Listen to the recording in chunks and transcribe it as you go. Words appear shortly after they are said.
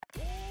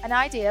An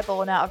idea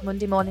born out of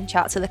Monday morning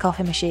chats at the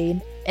coffee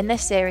machine. In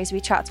this series, we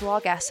chat to our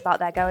guests about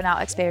their going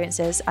out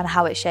experiences and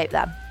how it shaped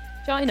them.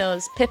 Join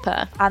us,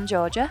 Pippa And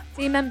Georgia,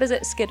 team members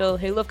at Skiddle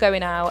who love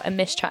going out and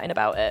miss chatting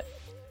about it.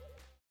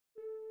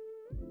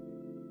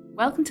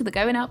 Welcome to the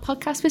Going Out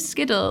podcast with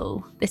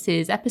Skiddle. This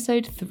is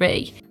episode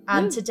 3.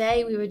 And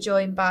today we were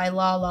joined by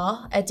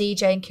Lala, a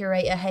DJ and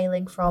curator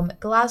hailing from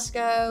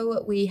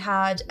Glasgow. We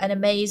had an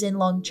amazing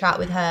long chat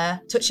with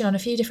her, touching on a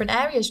few different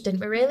areas,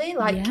 didn't we really?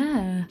 Like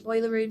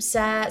boiler room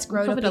sets,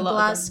 growing up in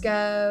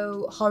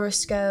Glasgow,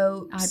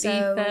 horoscopes.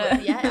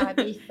 Ibiza.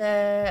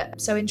 Ibiza.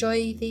 So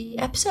enjoy the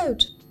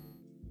episode.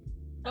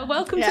 Well,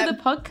 welcome to the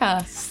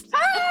podcast.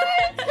 Hi!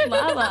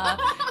 Lala,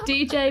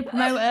 DJ,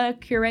 promoter,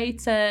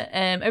 curator,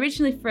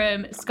 originally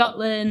from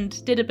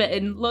Scotland, did a bit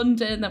in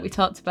London that we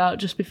talked about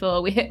just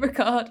before we hit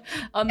record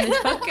on this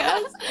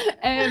podcast.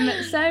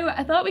 So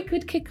I thought we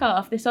could kick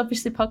off. This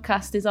obviously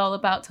podcast is all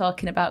about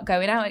talking about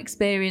going out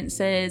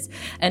experiences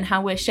and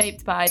how we're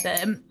shaped by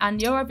them.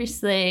 And you're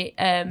obviously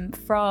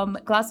from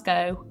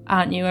Glasgow,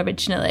 aren't you,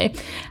 originally?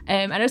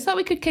 And I just thought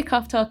we could kick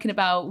off talking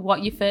about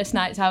what your first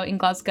nights out in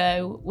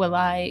Glasgow were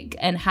like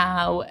and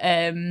how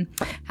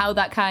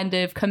that kind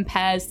of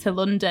compares to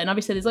London.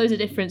 Obviously, there's loads of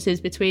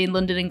differences between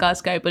London and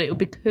Glasgow, but it would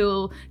be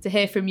cool to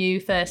hear from you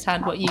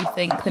firsthand what you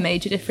think the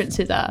major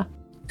differences are.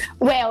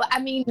 Well, I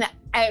mean,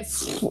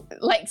 it's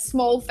like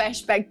small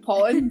fish, big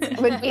pond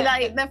would be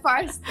like the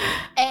first.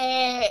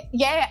 I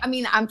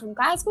mean, I'm from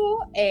Glasgow.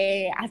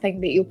 I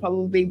think that you'll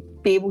probably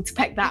be able to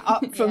pick that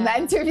up from the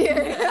interview.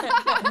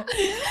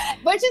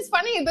 Which is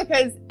funny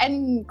because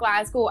in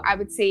Glasgow, I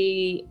would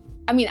say,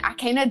 I mean, I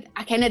kind of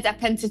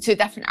dip into 2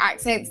 different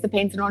accents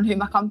depending on who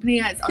my company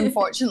is.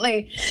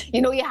 Unfortunately,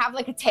 you know, you have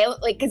like a tail,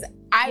 like because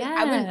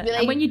I wouldn't really.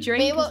 And when you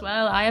drink as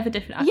well, I have a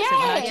different accent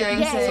when I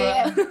drink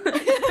as well.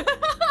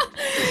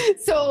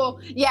 So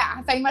yeah,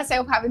 I find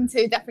myself having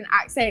 2 different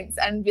accents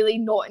and really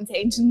not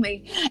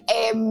intentionally.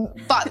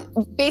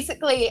 But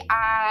basically,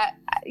 my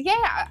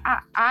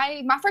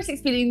first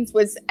experience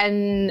was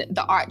in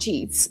the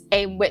Archies,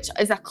 which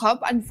is a club.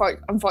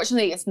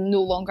 Unfortunately, it's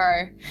no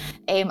longer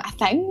a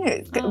thing.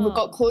 It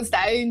got closed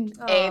down.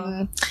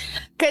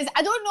 Because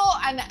I don't know,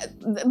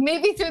 and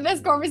maybe through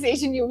this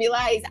conversation you'll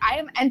realise I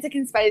am into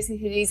conspiracy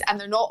theories and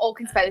they're not all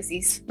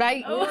conspiracies,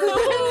 right?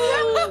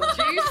 Oh,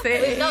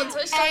 juicy. We've not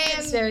touched on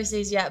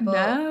conspiracies yet, but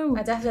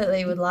I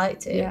definitely would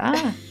like to.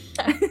 Yeah.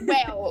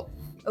 Well,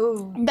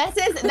 this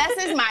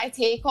is my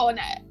take on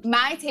it.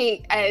 My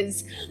take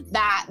is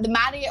that the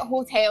Marriott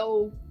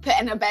Hotel put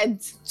in a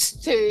bid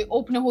to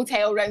open a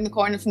hotel around the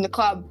corner from the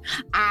club,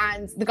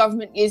 and the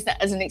government used it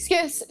as an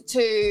excuse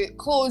to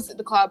close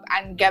the club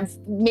and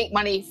make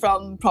money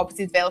from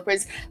property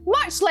developers,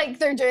 much like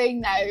they're doing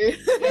now.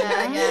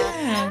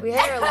 Yeah. We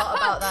hear a lot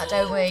about that,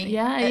 don't we?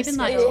 Yeah, even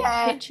like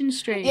Kitchen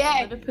Street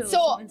in Liverpool,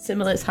 something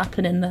similar is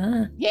happening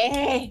there. Yeah.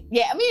 I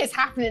mean, it's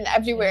happening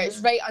everywhere. It's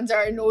right under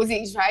our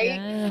noses,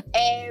 right? Yeah.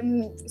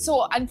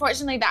 So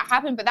unfortunately that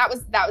happened, but that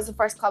was the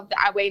first club that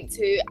I went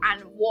to,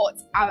 and what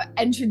an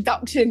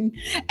introduction.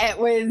 It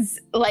was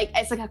like,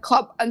 it's like a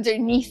club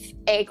underneath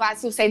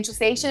Glasgow Central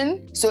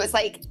Station, so it's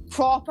like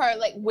proper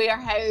like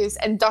warehouse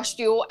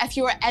industrial. If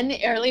you were in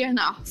early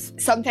enough,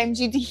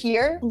 sometimes you'd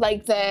hear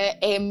like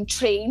the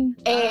train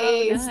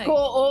go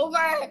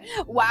over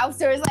whilst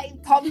there was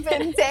like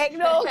pumping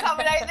techno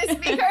coming out the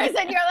speakers,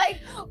 and you're like,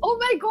 oh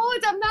my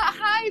god, I'm that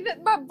high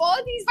that my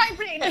body's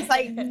vibrating. It's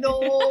like,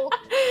 no,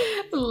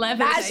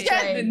 that's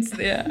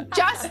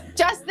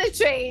just the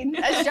train.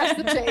 It's just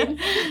the train.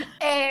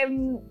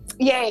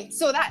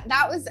 So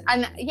that was,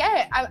 and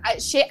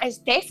it's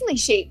definitely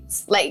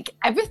shaped like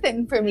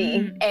everything for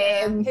me.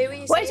 Who were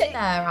you seeing there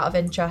out of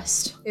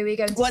interest? Who were you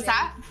going to see? What's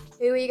that?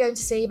 Who were you going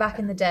to see back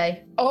in the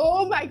day?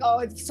 Oh my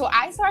god. So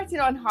I started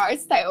on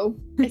hardstyle.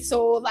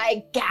 So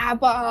like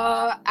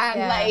GABA and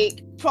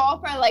like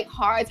proper like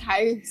hard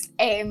house.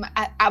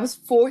 I was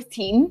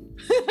 14.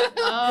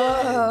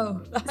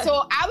 Oh.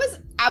 So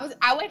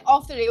I went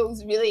off the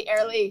rails really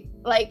early.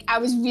 Like I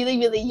was really,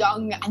 really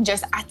young and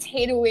just a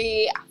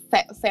tearaway.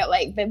 I felt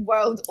like the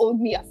world owed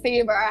me a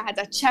favour. I had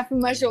a chip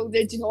on my shoulder,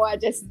 you know. I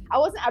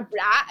wasn't a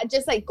brat. I'd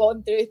just like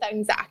gone through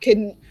things that I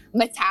couldn't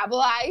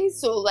metabolize.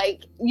 So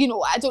like, you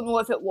know, I don't know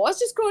if it was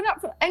just growing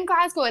up in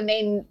Glasgow and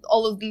then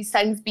all of these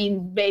things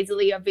being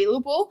readily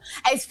available.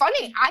 It's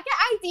funny, I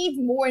get ID'd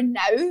more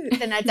now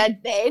than I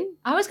did then.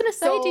 I was going to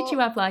say, did you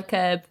have like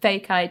a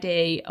fake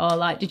ID, or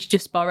like did you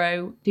just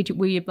borrow?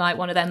 Were you like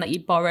one of them that you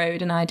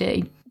borrowed an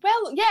ID?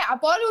 Well, yeah, I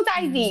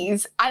borrowed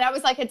IDs and I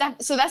was like,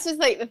 so this was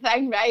like the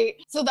thing, right?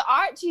 So the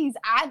Archies,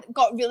 I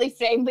got really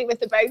friendly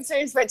with the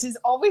bouncers, which is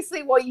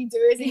obviously what you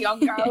do as a young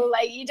girl.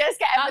 Like you just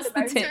get in with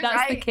the bouncers,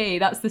 that's the key,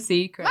 that's the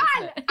secret.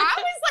 Man,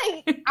 I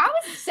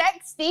was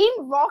 16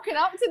 rocking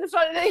up to the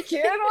front of the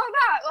queue and all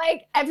that.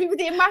 Like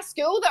everybody in my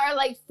school that are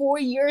like 4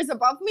 years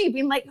above me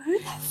being like, who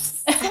the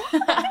fuck?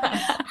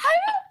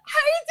 How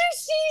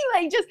does she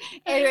like just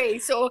anyway?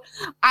 So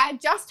I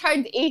just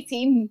turned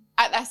 18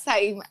 at this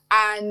time,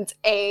 and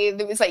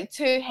there was like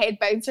 2 head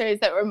bouncers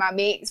that were my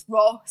mates,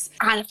 Ross,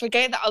 and I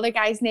forget the other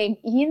guy's name,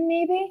 Ian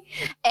maybe.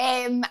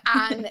 And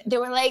they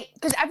were like,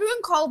 because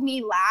everyone called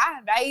me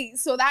La, right?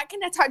 So that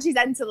kind of touches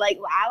into like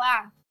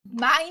Lala.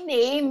 My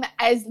name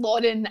is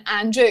Lauren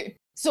Andrew.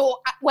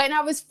 So when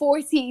I was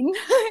 14, it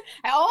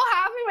all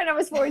happened when I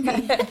was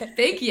 14.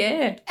 Big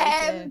year.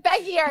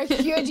 Big year,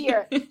 huge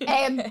year.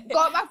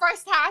 Got my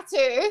first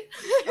tattoo.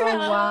 Oh,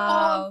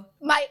 wow.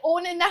 My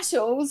own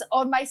initials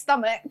on my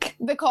stomach,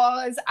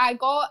 because I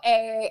got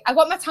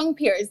my tongue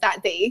pierced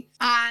that day,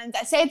 and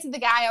I said to the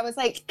guy, I was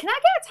like, "Can I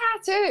get a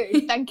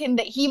tattoo?" Thinking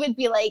that he would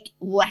be like,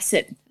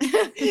 "Listen,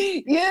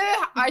 you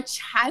are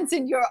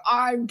chancing your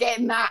arm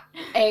getting that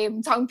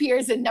tongue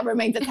pierced, and never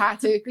mind a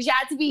tattoo, because you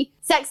had to be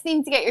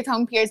 16 to get your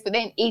tongue pierced, but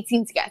then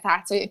 18 to get a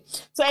tattoo."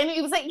 So anyway,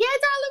 he was like, "Yeah,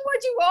 darling, what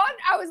do you want?"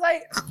 I was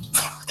like,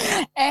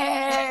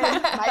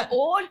 my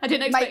own. I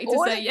didn't expect you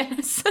to say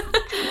yes.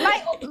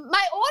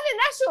 my own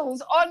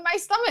initials on my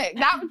stomach.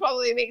 That would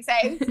probably make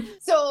sense.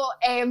 So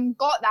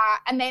got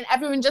that, and then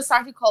everyone just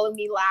started calling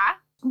me La,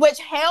 which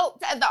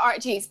helped at the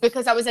Archies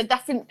because I was a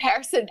different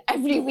person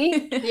every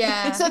week.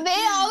 Yeah. So they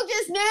all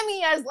just knew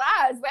me as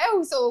La as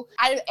well. So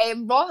I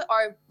Ross,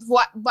 or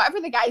whatever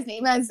the guy's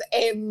name is,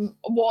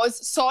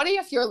 was, sorry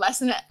if you're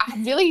listening. I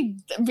really,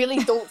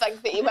 really don't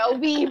think that he will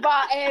be.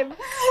 But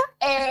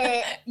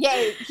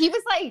yeah, he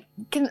was like,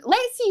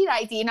 let's see your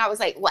ID. And I was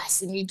like,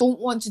 listen, you don't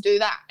want to do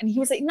that. And he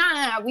was like,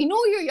 nah, we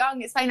know you're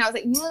young, it's fine. I was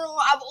like, no,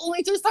 I've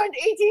only just turned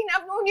 18.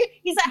 I've known you.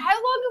 He's like, how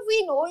long have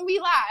we known we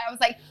La? I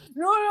was like,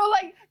 no,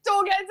 like,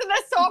 don't get into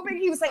this topic.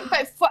 He was like,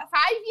 about 5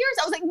 years?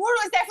 I was like, no,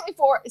 it's definitely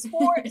 4. It's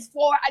 4. It's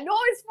 4. I know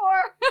it's 4.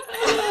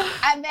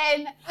 And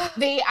then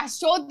I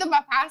showed them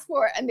my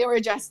passport, and they were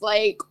just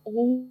like,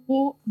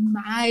 oh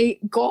my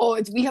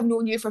God, we have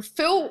known you for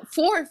 4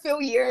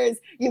 full years.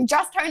 You've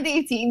just turned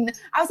 18.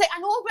 I was like, I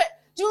know, but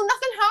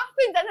nothing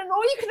happened. And I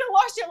know you could have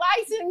lost your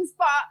license,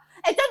 but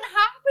it didn't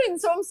happen,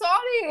 so I'm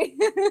sorry.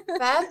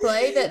 Fair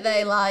play that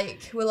they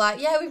were like,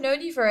 yeah, we've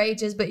known you for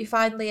ages, but you're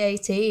finally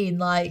 18.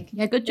 Like,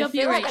 yeah, good job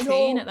you were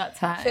 18 at that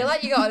time. I feel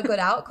like you got a good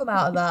outcome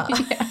out of that.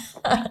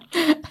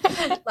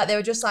 Like they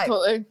were just like,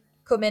 totally.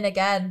 Come in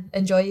again,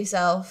 enjoy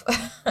yourself.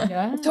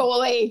 Yeah,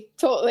 totally.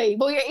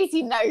 Well, you're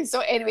 18 now,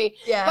 so anyway.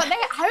 Yeah. But then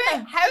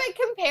how it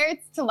compared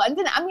to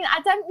London, I mean,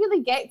 I didn't really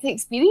get to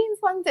experience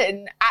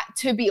London,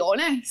 to be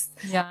honest.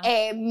 Yeah.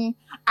 I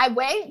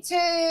went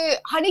to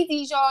Honey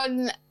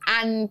Dijon,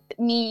 and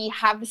me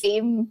have the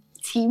same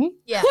team.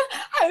 Yeah.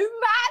 How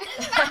mad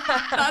is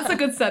that? That's a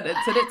good sentence,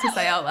 isn't it, to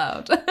say out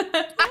loud?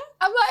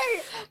 I'm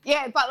like,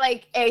 yeah, but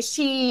like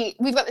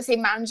we've got the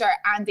same manager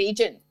and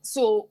agent,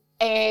 so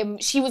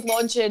she was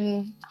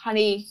launching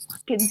Honey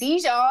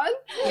Dijon,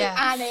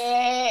 yeah, and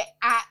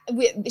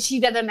she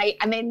did a night,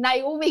 and then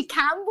Naomi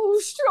Campbell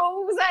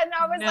strolls in.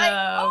 I was like,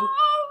 oh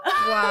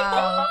my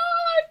God!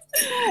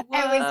 Wow.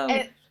 It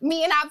was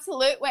me and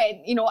Absolute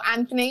went,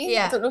 Anthony.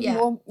 Yeah, I don't know if you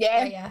know.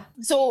 Yeah.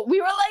 So we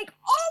were like,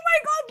 oh my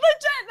God,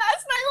 legit,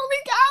 that's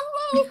Naomi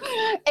Campbell.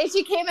 And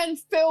she came in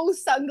full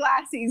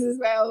sunglasses as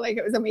well. Like,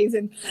 it was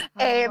amazing.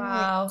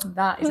 Wow,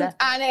 that is it.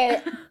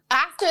 And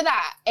after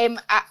that,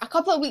 a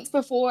couple of weeks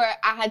before,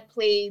 I had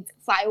played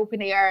Fly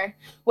Open Air,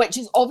 which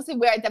is obviously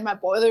where I did my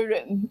Boiler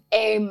Room.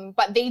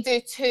 But they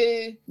do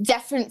 2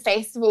 different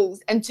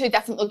festivals in 2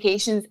 different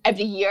locations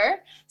every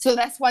year. So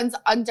this one's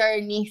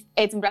underneath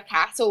Edinburgh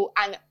Castle,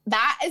 and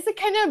that is the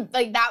kind of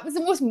that was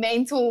the most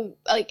mental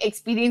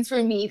experience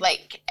for me.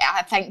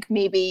 I think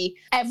maybe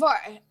ever,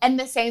 in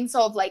the sense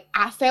of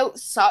I felt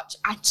such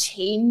a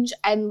change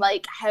in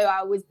how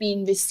I was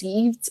being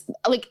received.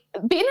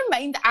 Bear in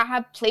mind, I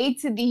had played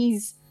to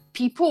these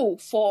people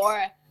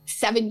for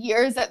 7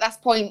 years at this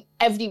point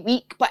every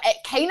week, but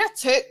it kind of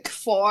took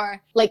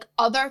for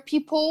other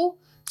people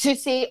to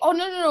say, oh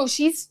no,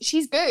 she's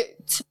good,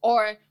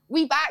 or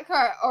we back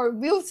her, or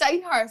we'll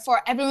sign her,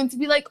 for everyone to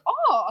be like,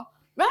 oh,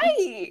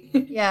 right.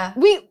 Yeah.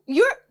 We've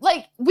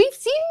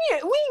seen you,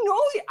 we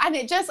know you. And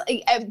it just, do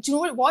you know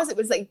what it was? It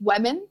was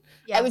women.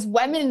 Yeah. It was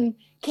women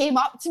came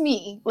up to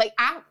me.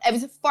 It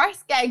was the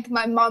first gig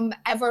my mum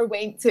ever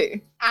went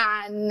to.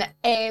 And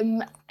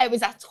it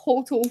was a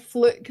total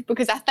fluke,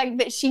 because I think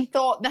that she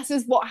thought this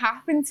is what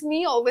happened to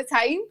me all the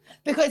time.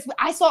 Because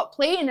I stopped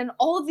playing, and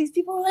all of these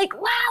people were like,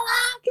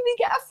 Lala, can we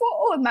get a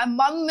photo? And my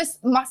mum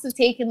must have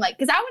taken,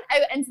 because I went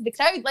out into the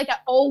crowd like I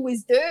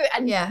always do.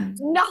 And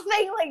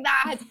nothing like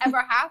that had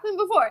ever happened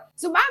before.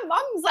 So my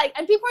mum's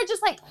and people are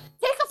just take a photo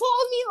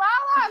of me,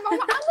 Lala. And I'm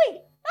like, that's my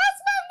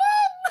mum.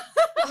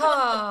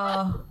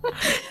 Oh,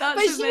 but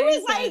she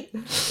was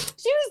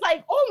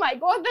like, oh my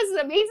God, this is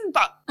amazing.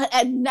 But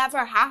it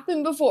never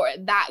happened before,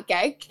 that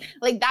gig.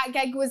 Like, that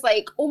gig was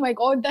like, oh my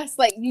God, this,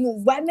 like, you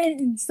know,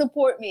 women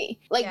support me.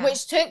 Like,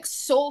 which took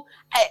so,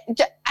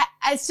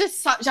 it's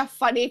just such a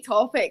funny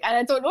topic. And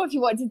I don't know if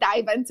you want to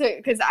dive into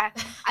it, because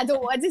I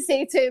don't want to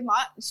say too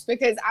much,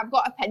 because I've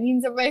got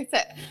opinions about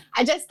it.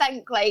 I just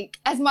think, like,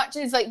 as much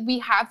as, like, we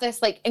have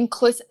this, like,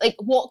 inclusive, like,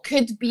 what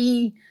could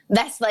be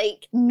this,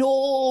 like,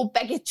 no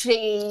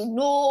bigotry,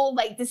 no,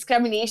 like,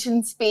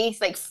 discrimination space,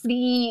 like,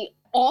 free,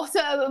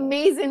 awesome,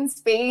 amazing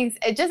space,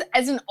 it just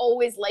isn't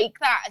always like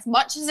that, as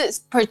much as it's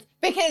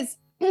because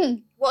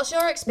what's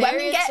your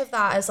experience of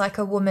that as, like,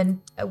 a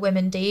woman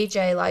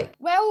DJ? Like,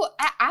 well,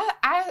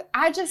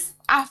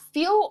 I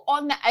feel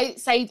on the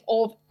outside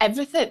of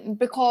everything,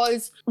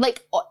 because,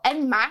 like,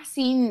 in my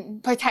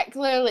scene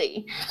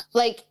particularly,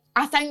 like,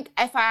 I think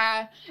if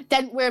I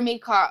didn't wear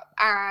makeup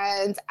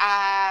and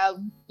I,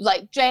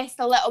 like, dressed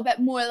a little bit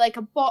more like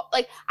a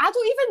like, I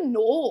don't even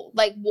know,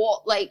 like,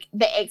 what, like,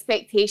 the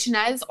expectation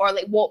is, or,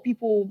 like, what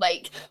people,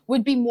 like,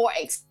 would be more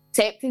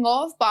accepting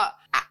of. But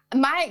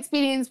my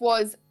experience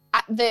was,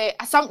 the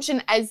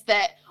assumption is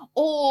that,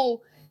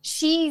 oh,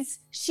 she's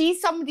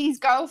somebody's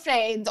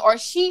girlfriend, or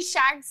she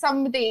shagged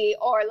somebody,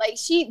 or, like,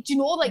 do you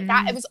know, like,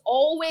 that. It was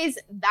always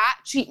that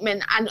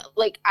treatment. And,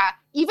 like,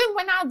 even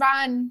when I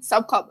ran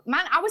Subclub,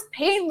 man, I was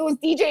paying those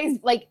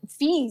DJs, like,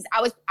 fees.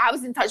 I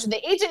was in touch with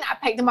the agent. I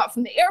picked them up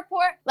from the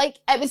airport. Like,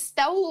 it was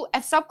still,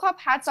 if Subclub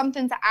had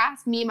something to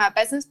ask me, my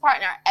business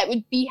partner, it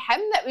would be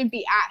him that would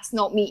be asked,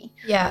 not me.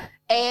 Yeah.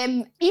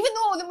 Even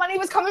though the money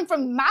was coming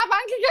from my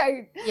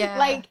bank account,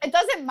 like, it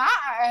doesn't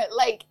matter.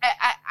 Like,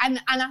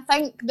 and I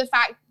think the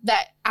fact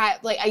that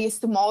I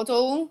used to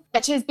model,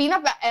 which has been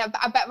a bit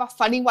of a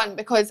funny one,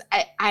 because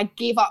I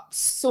gave up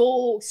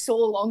so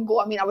long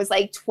ago. I mean, I was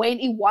like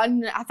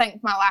 21, I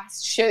think my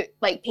last shoot,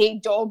 like,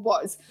 paid job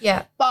was.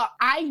 Yeah. But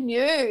I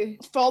knew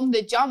from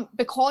the jump,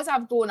 because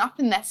I've grown up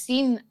in this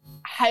scene,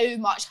 how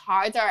much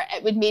harder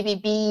it would maybe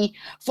be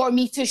for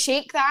me to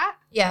shake that.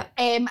 Yeah.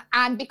 And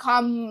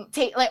become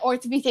or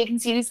to be taken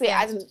seriously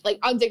as, like,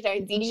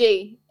 underground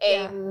DJ.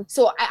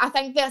 So I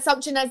think the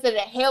assumption is that it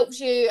helps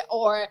you,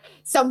 or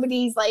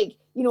somebody's, like,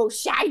 you know,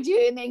 shagged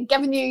you and then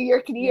given you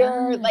your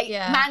career.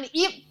 Man,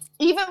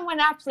 even when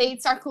I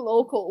played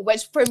Circoloco,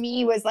 which for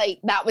me was, like,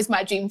 that was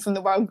my dream from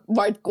the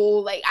word go.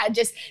 Like, I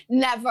just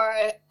never,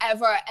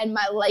 ever in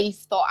my life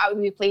thought I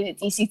would be playing at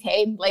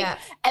DC10. Like,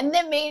 in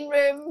the main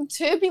room,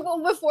 2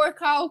 people before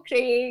Carl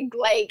Craig,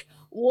 like,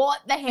 what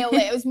the hell?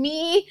 It was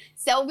me,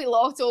 Sylvie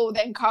Lotto,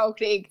 then Carl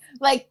Craig.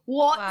 Like,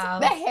 what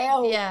the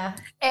hell? Yeah.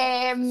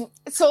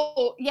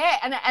 So, yeah,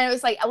 and it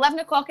was, like, 11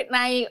 o'clock at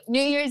night,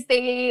 New Year's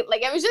Day.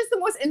 Like, it was just the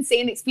most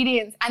insane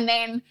experience. And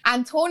then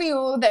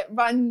Antonio, that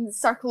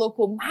runs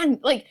Circoloco, man,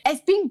 like,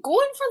 it's been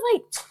going for,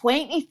 like,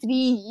 23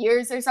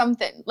 years or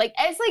something. Like,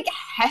 it's, like,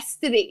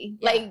 history.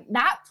 Yeah. Like,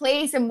 that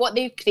place and what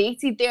they've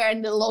created there,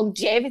 and the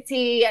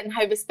longevity and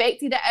how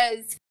respected it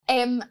is.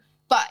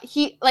 But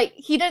he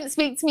didn't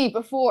speak to me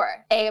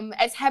before.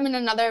 It's him and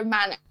another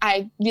man.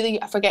 I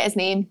forget his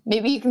name.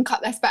 Maybe you can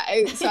cut this bit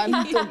out so I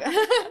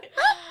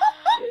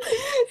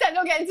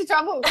don't get into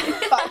trouble.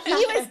 But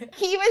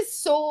he was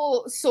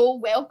so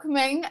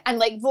welcoming, and,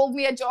 like, rolled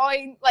me a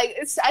joint, like,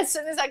 as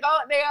soon as I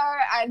got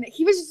there, and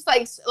he was just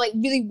like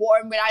really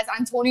warm. Whereas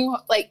Antonio,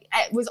 like,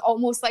 it was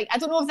almost like, I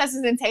don't know if this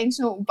is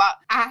intentional, but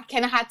I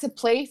kind of had to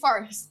play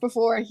first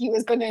before he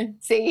was gonna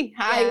say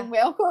hi and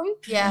welcome.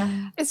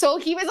 Yeah. So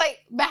he was,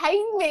 like,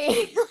 behind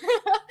me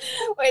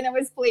when I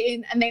was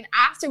playing, and then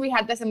after we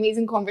had this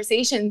amazing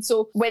conversation.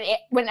 So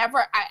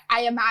whenever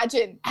I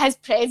imagine his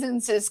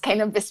presence is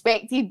kind of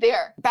respected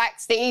there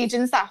backstage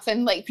and stuff,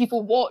 and, like,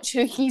 people watch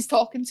who he's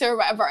talking to or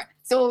whatever.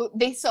 So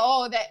they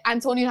saw that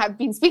Antonio had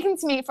been speaking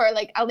to me for,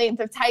 like, a length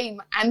of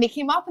time, and they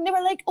came up and they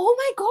were like, "Oh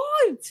my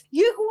God,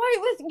 you go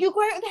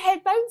out with the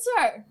head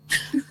bouncer."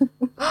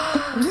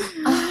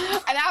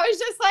 And I was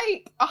just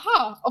like,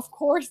 of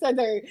course I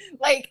do.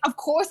 Like, of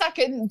course I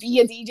couldn't be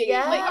a DJ.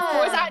 Yes. Like, of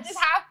course I just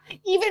have,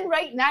 even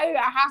right now,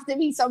 I have to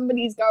be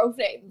somebody's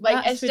girlfriend.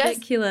 Like, that's it's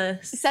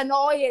ridiculous. It's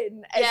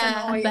annoying. It's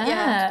annoying. I bet.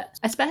 Yeah.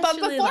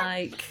 Especially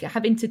like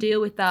having to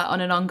deal with that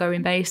on an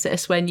ongoing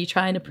basis when you're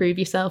trying to prove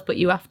yourself, but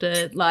you have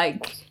to,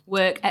 like,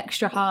 work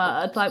extra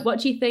hard. Like, what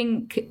do you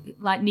think,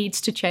 like,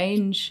 needs to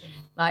change?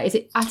 Like, is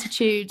it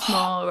attitudes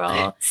more,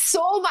 or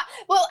so much?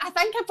 Well, I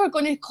think if we're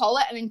going to call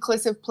it an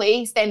inclusive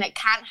place, then it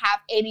can't have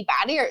any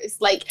barriers.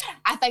 Like,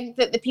 I think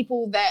that the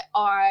people that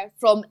are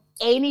from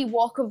any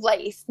walk of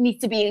life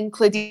need to be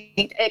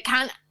included.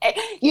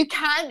 You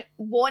can't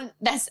want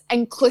this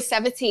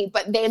inclusivity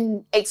but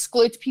then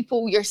exclude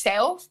people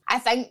yourself. I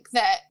think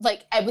that,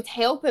 like, it would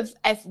help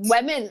if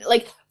women,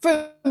 like,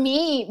 for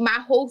me, my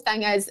whole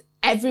thing is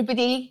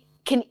everybody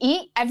can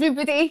eat,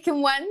 everybody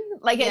can win.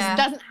 Like, it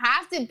doesn't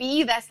have to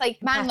be this,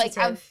 like, man, like,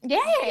 like,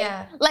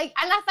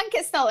 and I think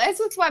it still is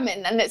with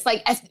women. And it's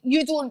like, if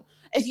you don't,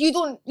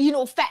 you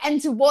know, fit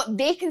into what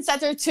they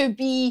consider to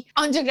be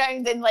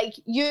underground, and, like,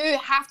 you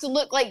have to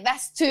look like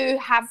this to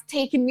have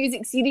taken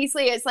music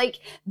seriously, it's like,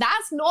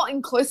 that's not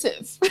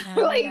inclusive.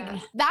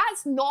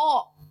 That's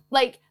not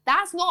Like,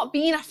 that's not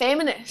being a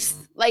feminist.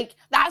 Like,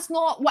 that's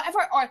not whatever,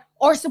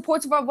 or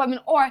supportive of women,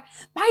 or,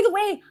 by the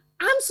way,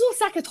 I'm so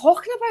sick of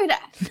talking about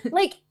it.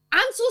 Like,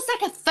 I'm so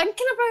sick of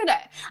thinking about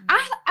it.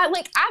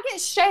 I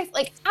get stressed,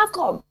 like, I've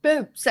got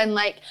boobs and,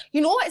 like,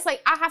 you know, it's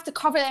like I have to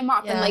cover them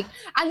up and, like,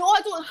 I know I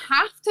don't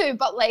have to,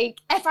 but, like,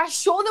 if I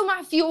show them,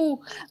 I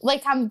feel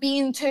like I'm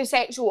being too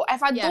sexual.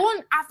 If I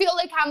don't, I feel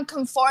like I'm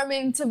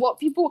conforming to what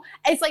people,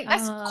 it's like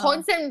this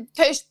constant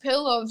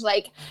push-pull of,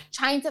 like,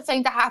 trying to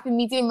find a happy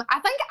medium. I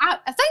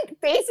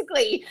think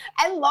basically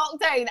in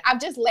lockdown,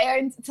 I've just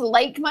learned to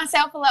like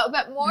myself a little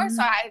bit more,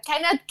 so I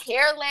kind of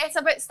care less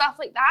about stuff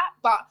like that,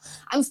 but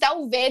I'm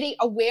still very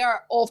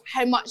aware of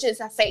how much it's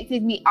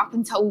affected me up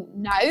until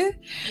now.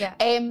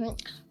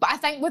 But I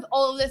think with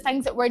all of the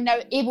things that we're now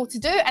able to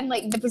do, and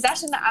like the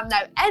position that I'm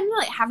now in,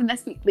 like having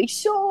this weekly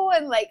show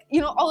and like,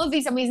 you know, all of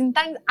these amazing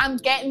things, I'm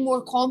getting more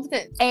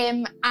confident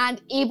and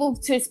able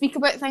to speak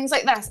about things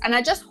like this. And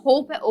I just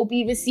hope it will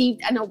be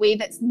received in a way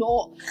that's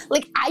not,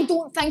 like, I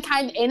don't think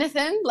I'm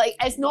anything. Like,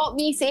 it's not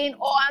me saying,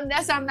 oh, I'm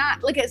this, I'm that.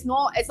 Like, it's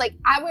not. It's like,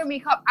 I wear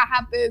makeup, I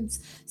have boobs.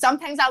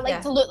 Sometimes I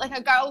like to look like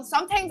a girl.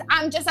 Sometimes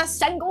I'm just a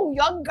single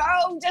young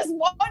girl, just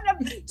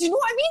wanting to, do you know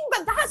what I mean?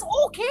 But that's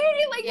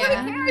okay. Like,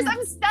 who cares?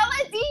 I'm still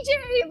a DJ.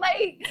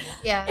 Like,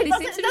 it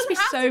seems to just be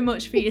so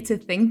much for you to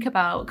think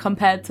about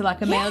compared to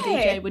like a male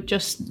DJ would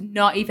just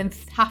not even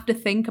have to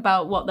think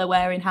about what they're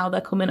wearing, how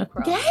they're coming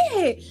across.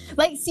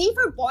 Like, see,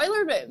 for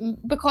Boiler Room,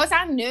 because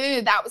I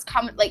knew that was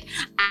coming, like,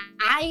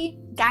 I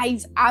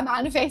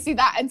manifested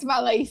that into my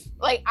life.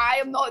 Like,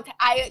 I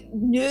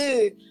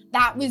knew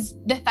that was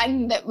the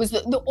thing that was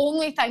the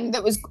only thing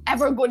that was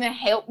ever going to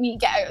help me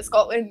get out of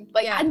Scotland.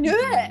 Like, I knew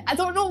it. I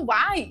don't know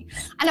why.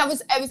 And I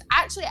was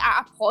actually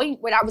at a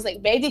point where I was like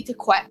ready to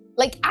quit.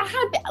 Like, I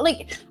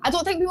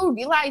don't think people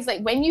realize,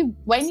 like, when you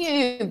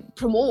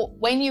promote,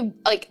 when you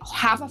like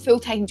have a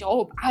full-time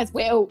job as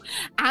well,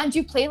 and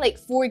you play like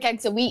 4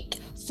 gigs a week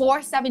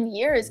for 7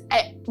 years,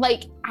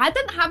 like, I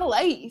didn't have a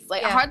life.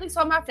 Like, I hardly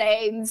saw my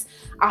friends.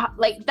 I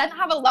didn't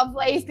have a love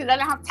life because I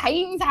didn't have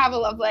time to have a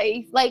love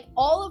life. Like,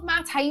 all of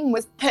my time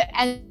was put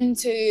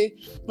into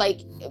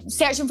like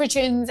searching for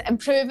tunes,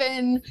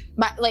 improving,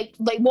 like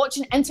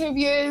watching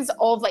interviews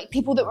of like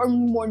people that were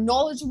more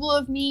knowledgeable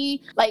of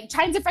me, like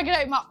trying to figure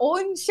out my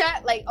own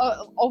shit, like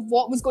of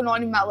what was going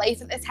on in my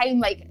life at the time.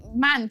 Like,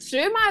 man,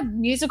 through my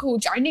musical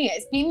journey,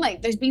 it's been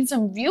like there's been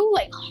some real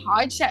like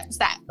hardships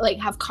that like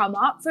have come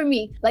up for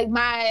me. Like,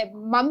 my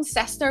mum's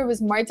sister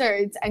was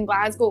murdered in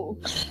Glasgow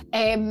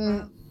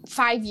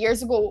 5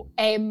 years ago,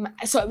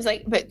 so it was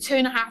like about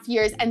 2.5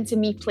 years into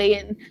me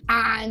playing,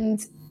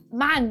 and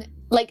man,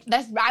 like,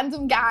 this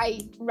random guy,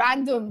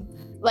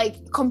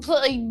 like,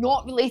 completely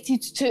not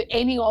related to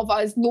any of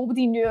us,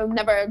 nobody knew him,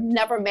 never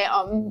met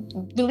him,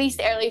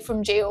 released early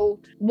from jail,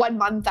 1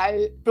 month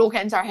out, broke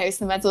into our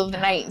house in the middle of the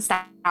night and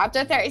stabbed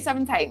her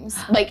 37 times.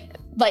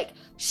 Like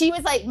she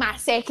was like my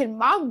second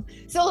mum.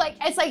 So like,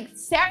 it's like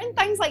certain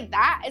things like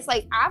that, it's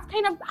like I've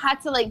kind of had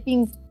to like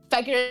been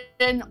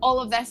figuring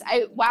all of this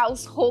out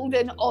whilst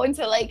holding on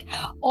to like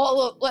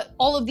all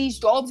of these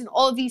jobs and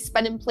all of these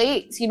spinning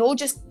plates, you know,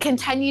 just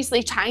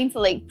continuously trying to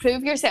like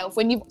prove yourself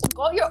when you've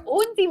got your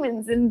own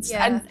demons and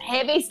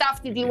heavy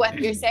stuff to deal with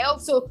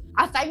yourself. So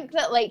I think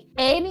that like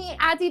any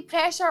added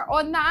pressure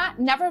on that,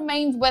 never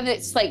mind whether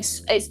it's like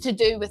it's to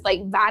do with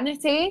like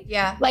vanity,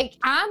 like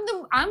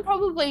I'm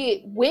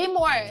probably way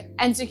more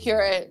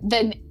insecure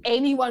than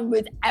anyone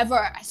would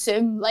ever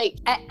assume, like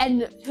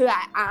in who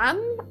I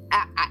am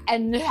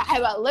and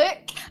how I look.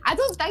 I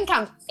don't think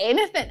I'm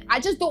anything. I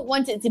just don't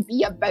want it to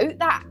be about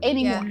that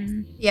anymore.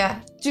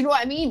 Do you know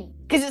what I mean?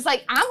 Because it's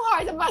like, I'm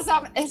hard on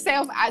myself as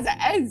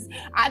it is.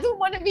 I don't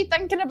want to be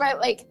thinking about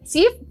like,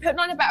 see if putting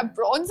on a bit of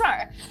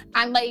bronzer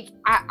and like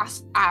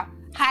a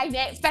high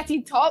neck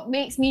fitted top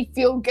makes me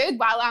feel good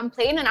while I'm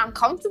playing and I'm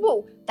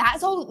comfortable.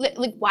 That's all.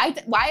 Like, why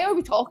are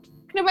we talking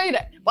about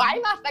it? Why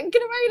am I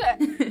thinking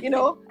about it? You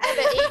know?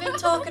 But even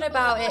talking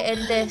about it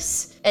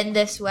in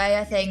this way,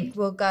 I think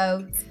will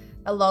go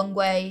a long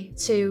way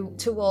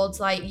towards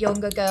like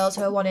younger girls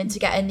who are wanting to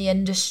get in the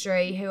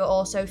industry, who are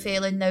also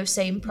feeling those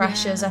same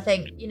pressures. I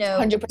think, you know,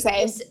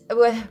 100%.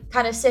 We're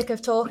kind of sick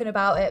of talking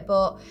about it,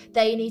 but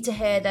they need to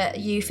hear that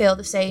you feel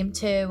the same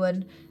too.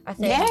 And I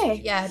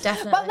think,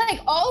 definitely. But like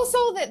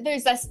also that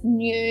there's this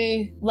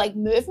new like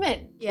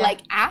movement.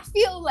 Like I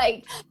feel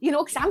like, you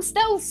know, because I'm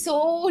still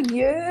so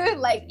new.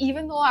 Like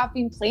even though I've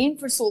been playing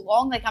for so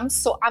long, like I'm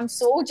so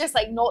just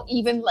like not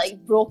even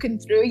like broken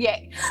through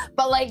yet.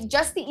 But like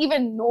just to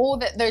even know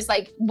that there's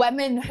like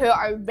women who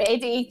are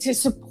ready to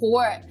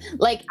support,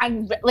 like,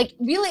 and like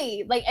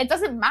really, like it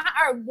doesn't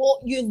matter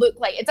what you look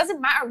like. It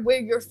doesn't matter where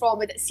you're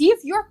from. See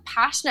if you're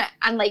passionate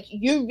and like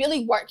you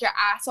really work your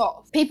ass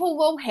off, people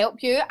will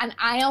help you. And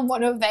I am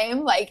one of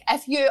them. Like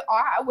if you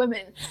are a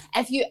woman,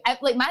 if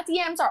like my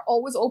DMs are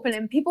always open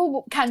and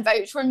people can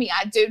vouch for me,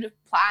 I do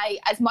reply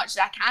as much as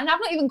I can. I've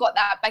not even got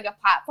that big a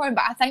platform,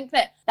 but I think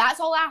that that's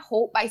all I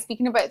hope by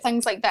speaking about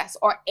things like this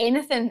or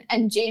anything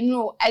in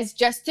general, is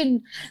just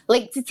to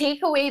like to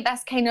take away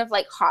this kind of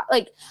like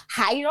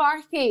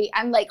hierarchy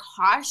and like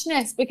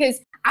harshness, because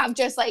I've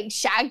just like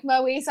shagged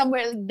my way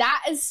somewhere.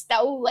 That is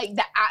still like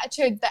the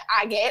attitude that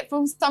I get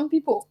from some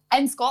people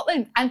in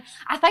Scotland, and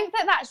I think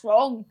that that's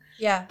wrong.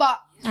 Yeah. But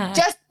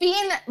just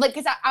being like,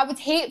 because I would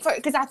hate for,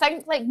 because I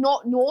think like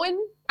not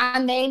knowing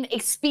and then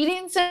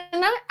experiencing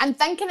it and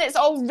thinking it's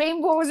all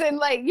rainbows and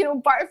like, you know,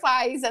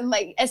 butterflies, and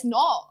like it's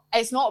not,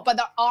 but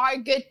there are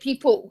good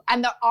people,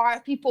 and there are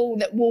people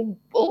that will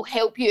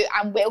help you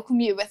and welcome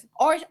you with,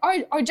 or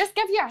just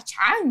give you a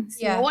chance,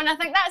 you know, and I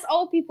think that's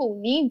all people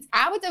need.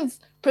 I would have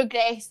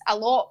progressed a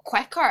lot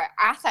quicker,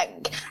 I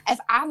think, if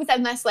I was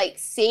in this like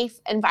safe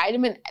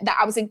environment that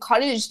I was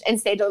encouraged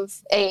instead of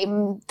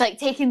like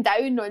taken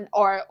down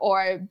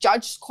or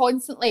judged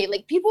constantly.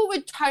 Like people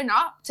would turn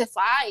up to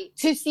fly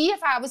to see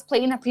if I was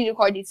playing a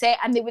pre-recorded set,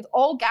 and they would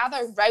all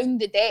gather round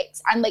the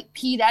decks and like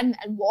peer in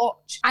and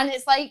watch. And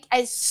it's like,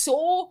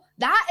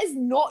 that is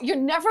not, you're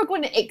never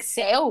going to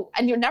excel,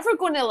 and you're never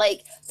going to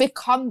like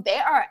become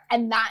better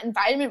in that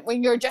environment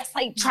when you're just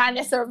like trying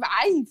to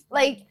survive.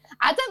 Like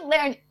I didn't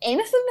learn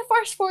anything the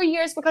first 4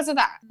 years because of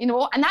that, you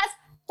know, and that's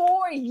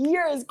 4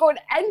 years going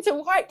into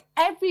work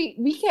every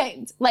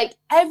weekend, like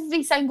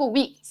every single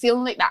week,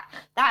 feeling like that.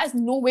 That is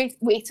no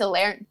way to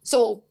learn.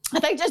 So I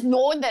think just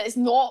knowing that it's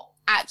not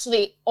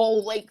actually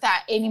all like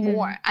that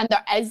anymore, and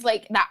there is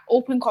like that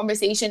open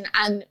conversation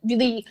and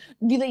really,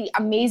 really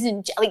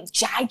amazing, like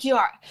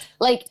Jaguar,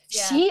 like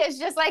she is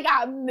just like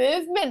a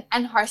movement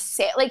in her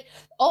set, like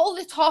all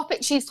the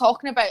topics she's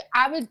talking about.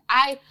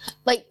 I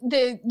like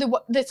the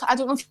I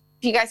don't know if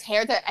you guys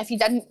heard it. If you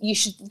didn't, you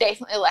should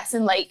definitely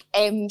listen. Like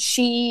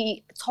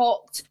she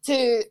talked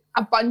to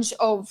a bunch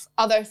of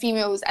other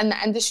females in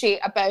the industry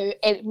about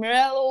Eric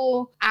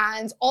Murillo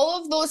and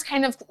all of those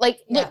kind of like,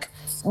 look,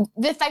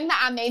 the thing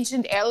that I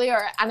mentioned earlier,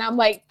 and I'm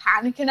like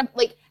panicking,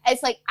 like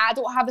it's like I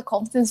don't have the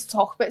confidence to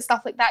talk about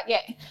stuff like that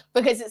yet,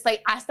 because it's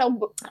like I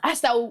still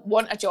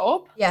want a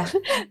job. Yeah.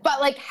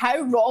 But like,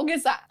 how wrong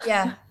is that?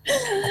 Yeah.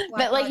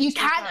 But like you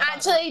can't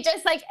actually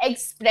just like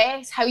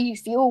express how you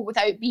feel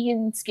without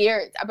being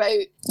scared about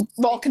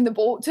rocking the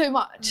boat too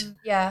much.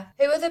 Yeah.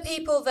 Who are the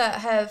people that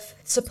have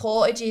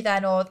supported you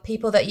then, or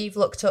people that you've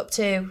looked up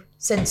to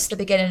since the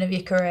beginning of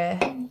your career?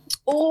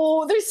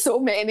 Oh, there's so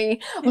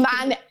many.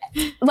 Man,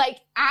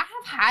 like I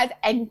have had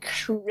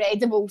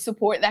incredible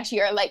support this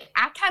year. Like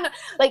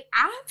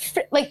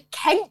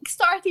Kink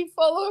started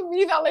following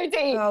me the other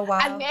day and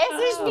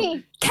messaged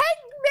me. Kink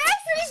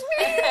messaged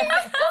me.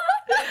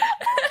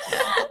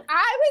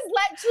 I was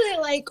literally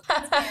like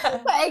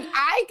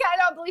I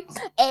cannot believe.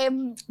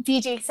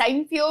 DJ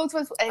Seinfeld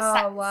was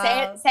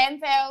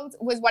Seinfeld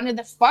was one of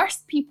the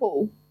first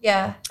people.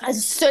 Yeah.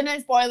 As soon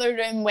as Boiler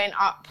Room went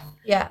up.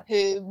 Yeah.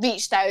 Who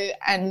reached out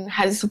and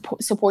has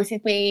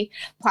supported me.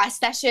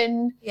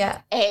 Plastician.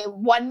 Yeah.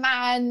 One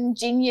Man,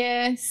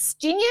 Genius,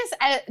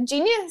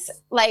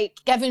 like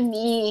giving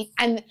me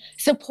and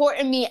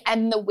supporting me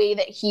in the way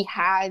that he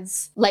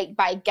has, like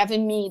by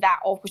giving me that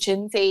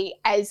opportunity,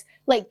 is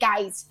like,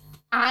 guys,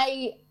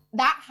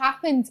 that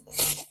happened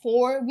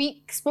 4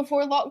 weeks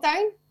before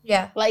lockdown.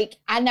 Yeah. Like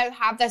I now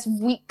have this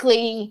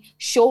weekly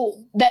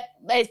show that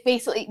is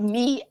basically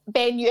me,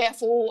 Ben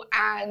UFO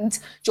and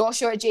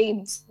Joshua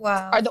James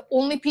are the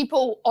only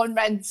people on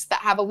Rinse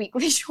that have a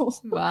weekly show.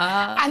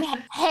 Wow. And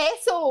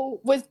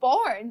Hessel was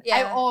born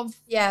out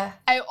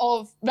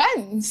of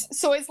Rinse.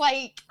 So it's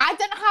like I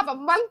didn't have a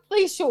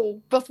monthly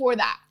show before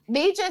that.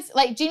 They just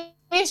like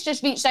Genius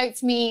just reached out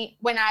to me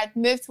when I'd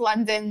moved to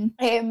London.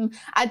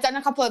 I'd done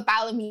a couple of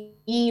Ballamy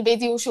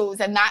radio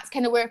shows, and that's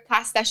kind of where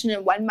Plastician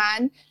and One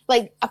Man,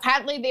 like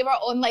apparently they were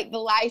on like the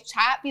live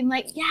chat being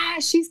like, yeah,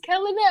 she's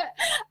killing it.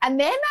 And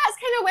then that's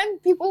kind of when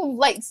people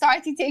like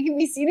started taking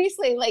me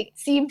seriously, like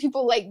seeing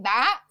people like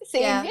that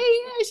saying, yeah,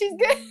 she's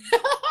good.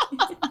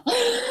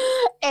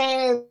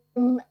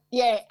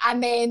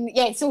 And then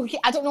so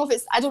I don't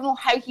know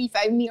how he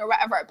found me or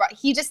whatever, but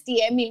he just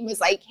DM'd me and was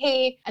like,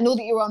 hey, I know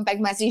that you were on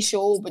Big Mizzy's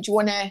show, but do you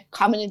want to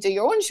come in and do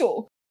your own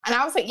show? And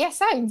I was like, yes,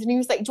 sounds. And he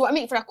was like, do you want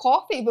to meet for a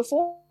coffee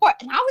before?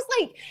 And I was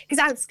like, because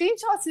I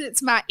screenshotted it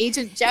to my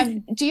agent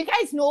Jim. Do you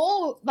guys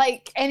know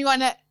like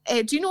anyone at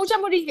do you know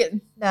Jim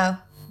O'Regan?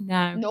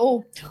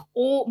 No.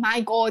 Oh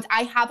my God,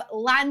 I have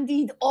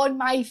landed on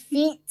my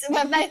feet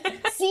with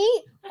this.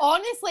 See,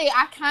 honestly,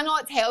 I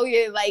cannot tell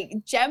you, like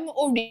Jim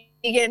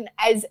O'Regan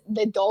is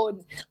the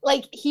Don.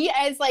 Like he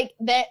is like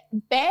the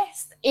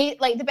best,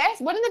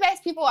 one of the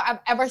best people I've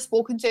ever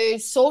spoken to.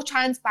 So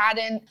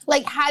transparent.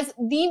 Like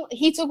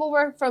he took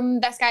over from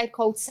this guy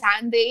called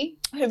Sandy,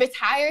 who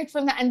retired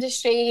from the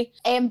industry,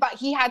 but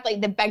he had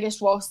like the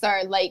biggest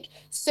roster, like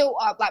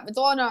Black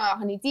Madonna,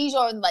 Honey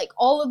Dijon, like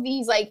all of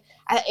these, like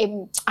I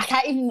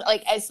can't even,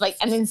 like it's like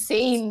an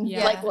insane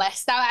like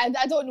list. I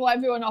don't know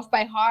everyone off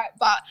by heart,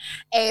 but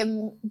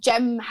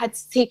Jim had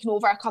taken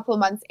over a couple of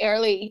months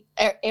earlier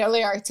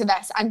earlier to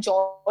this and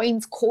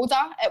joined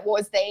Coda. It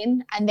was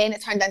then, and then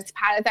it turned into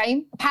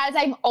Paradigm.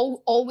 Paradigm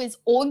always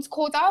owned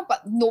Coda,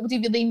 but nobody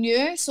really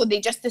knew, so they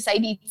just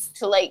decided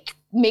to like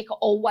make it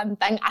all one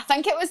thing. I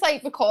think it was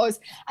like because,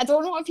 I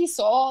don't know if you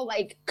saw,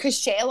 like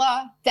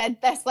Coachella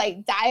did this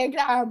like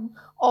diagram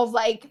of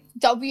like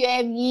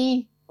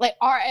WME like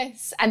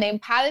artists and then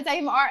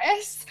Paradigm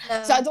artists.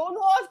 So I don't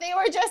know if they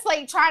were just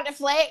like trying to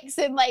flex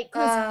and like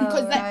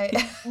because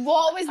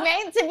what was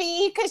meant to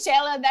be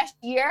Coachella this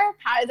year,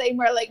 Paradigm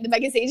were like the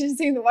biggest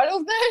agency in the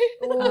world now.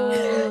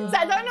 So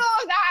I don't know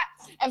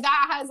if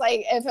that has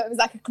like, if it was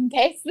like a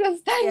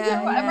competitive thing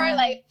or whatever,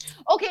 like,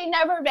 okay,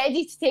 now we're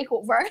ready to take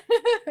over.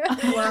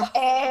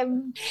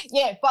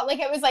 But like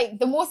it was like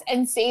the most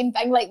insane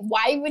thing. Like,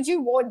 why would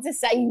you want to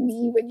sign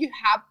me when you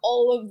have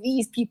all of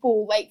these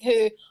people like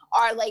who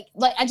are like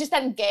I just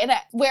didn't get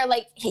it. Where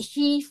like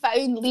he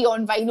found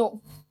Leon Vinyl.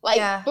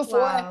 Like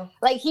before,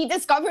 like he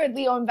discovered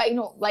Leon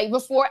Vinyl like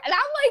before, and I'm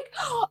like,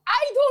 oh,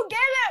 I don't get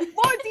it.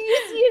 What do you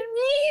see in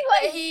me?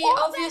 Like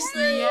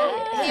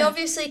he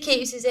obviously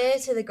keeps his ear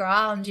to the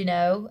ground, you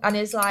know, and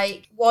is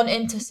like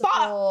wanting to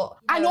support.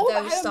 I know, but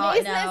how amazing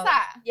is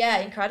that? Yeah,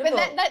 incredible.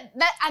 But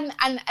that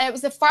and it was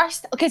the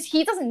first, because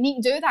he doesn't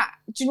need to do that.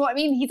 Do you know what I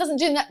mean? He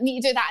doesn't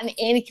need to do that in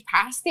any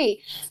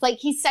capacity. Like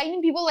he's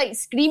signing people like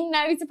Scream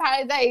now to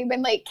Paradigm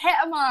and like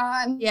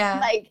Ketaman. Yeah.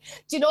 Like,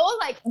 do you know,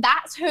 like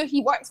that's who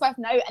he works with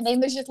now. And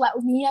then there's just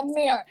little me in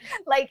there.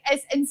 Like,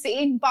 it's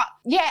insane. But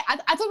yeah, I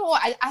don't know.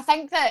 I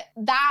think that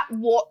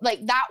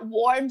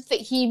warmth that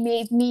he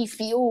made me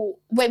feel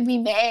when we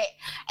met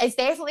is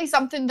definitely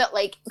something that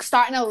like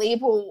starting a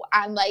label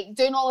and like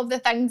doing all of the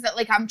things that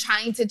like I'm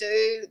trying to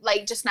do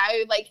like just now,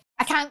 like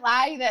I can't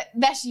lie that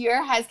this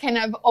year has kind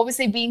of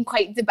obviously been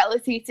quite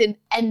debilitating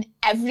in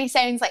every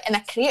sense, like in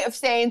a creative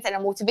sense and a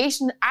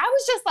motivation. I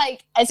was just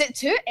like, is it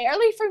too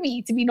early for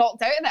me to be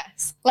knocked out of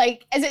this?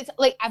 Like, is it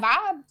like, am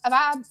I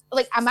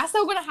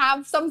still going to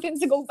have something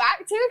to go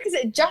back to? Because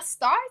it just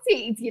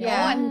started, you know?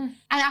 And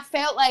I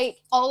felt like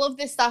all of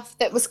the stuff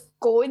that was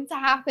going to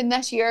happen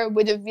this year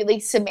would have really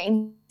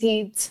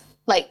cemented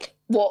like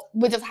what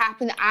would have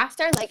happened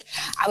after. Like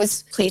I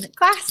was playing at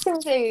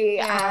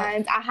Glaswegian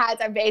and I had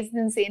a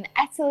residency in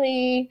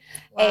Italy.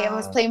 I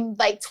was playing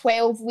like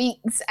 12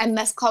 weeks in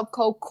this club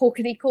called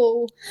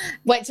Circoloco,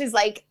 which is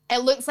like,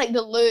 it looks like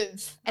the Louvre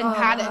in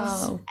Paris.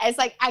 Wow. It's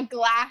like a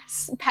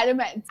glass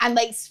pyramid, and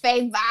like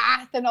Sven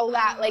Vath and all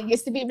that like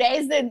used to be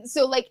residents.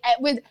 So like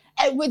it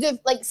would have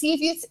like, see if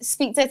you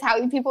speak to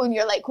Italian people and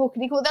you're like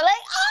Circoloco, they're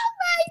like, oh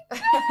my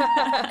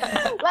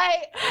god,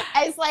 like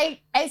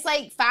it's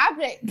like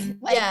fabric,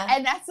 like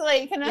in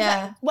Italy, kind of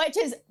like, which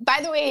is,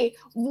 by the way,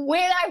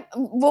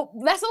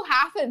 this will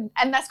happen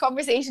in this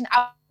conversation.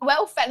 I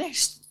will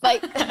finish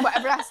like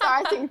whatever I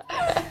started.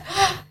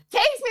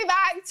 Takes me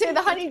back to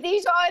the Honey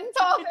Dijon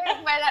topic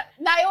when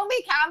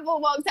Naomi Campbell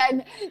walked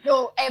in.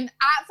 No, at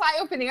Fly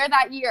Open Air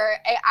that year,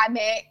 I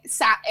met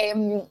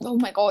oh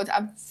my god,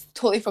 I've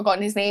totally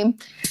forgotten his name.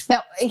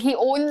 Now he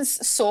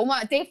owns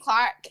Soma, Dave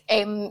Clark,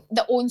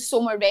 that owns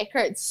Soma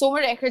Records. Soma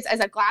Records is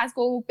a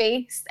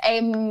Glasgow-based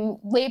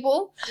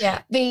label.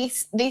 Yeah, they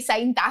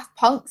signed Daft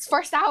Punk's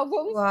first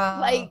album. Wow.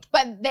 Like,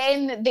 but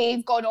then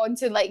they've gone on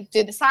to like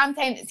do the Slam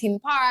Tent at Theme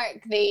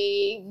Park.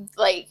 They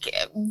like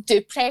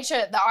do Pressure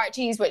at the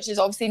Archies, which is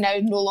obviously now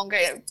no longer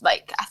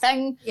like a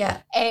thing.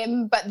 Yeah.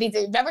 But they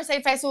do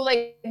Riverside Festival.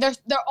 Like they're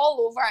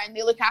all over, and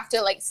they look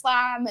after like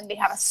Slam, and they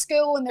have a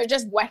school, and they're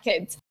just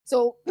wicked.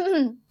 So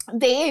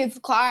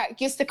Dave Clark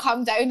used to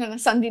come down on a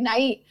Sunday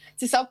night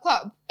to Sub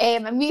Club,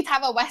 and we'd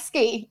have a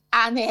whiskey,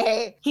 and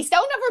he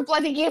still never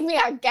bloody gave me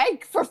a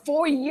gig for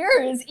 4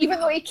 years, even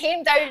though he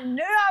came down and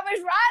knew I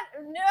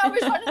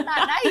was running that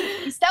night.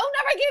 He still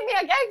never gave me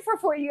a gig for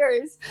 4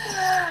 years.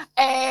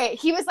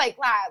 He was like,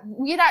 lad,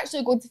 we'd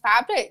actually go to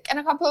Fabric in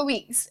a couple of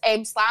weeks.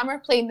 Slammer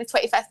playing the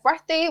 25th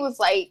birthday with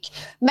like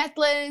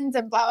Midland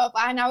and blah, blah,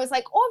 blah. And I was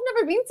like, oh, I've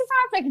never been to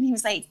Fabric. And he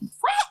was like,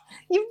 what?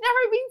 You've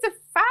never been to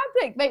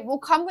Fabric? Like, well,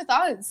 come with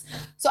us.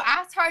 So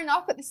I turn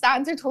up at the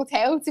Standard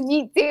Hotel to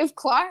meet Dave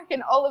Clark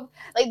and all of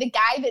like the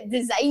guy that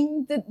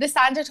designed the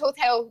Standard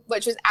Hotel,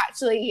 which was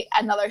actually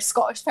another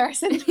Scottish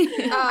person.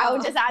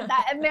 I'll just add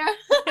that in there.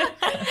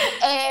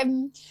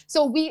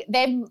 So we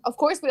then, of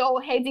course, we all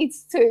headed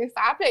to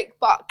Fabric.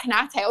 But can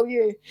I tell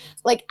you,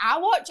 like, I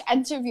watch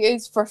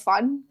interviews for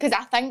fun because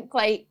I think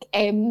like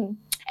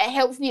it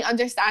helps me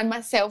understand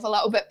myself a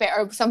little bit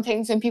better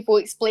sometimes when people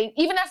explain,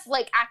 even if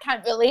like I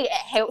can't relate, it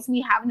helps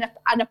me having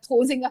an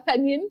opposing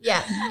opinion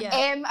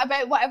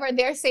about whatever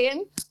they're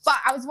saying. But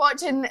I was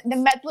watching the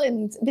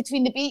Midland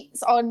Between the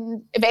Beats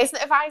on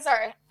Investment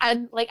Advisor,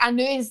 and like I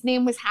knew his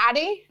name was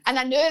Harry, and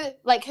I knew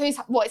like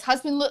what his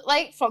husband looked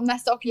like from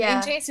this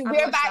documentary. So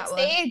we're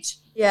backstage,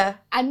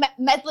 and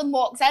Midland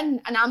walks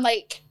in, and I'm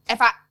like, do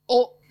I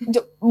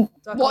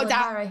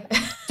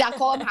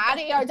call him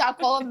Harry, or do I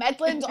call him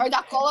Midland, or do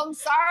I call him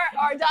Sir,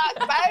 or do I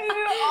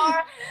bow,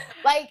 or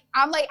like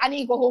I'm like, I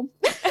need to go home.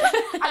 And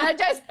I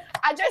just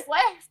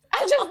left.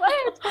 I just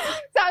left.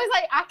 So I was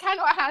like, I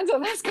cannot handle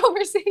this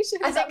conversation.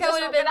 I think I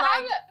would have been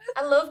like,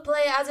 I love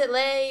Play It As It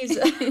Lays.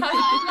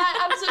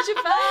 I'm such a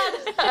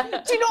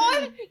fan. Do you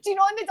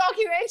know in the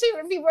documentary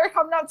when people were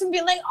coming up to me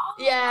being like, oh,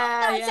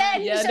 that's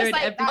it. He's just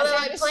like,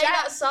 play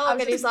that song,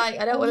 and he's like,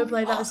 I don't want to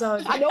play that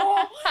song. I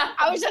know.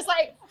 I was just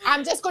like,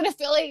 I'm just going to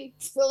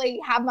fully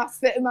have my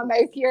spit in my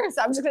mouth here,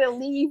 so I'm just going to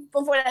leave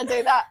before I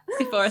do that.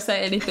 Before I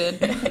say anything.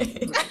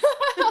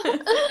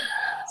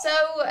 So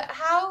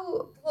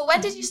when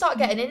did you start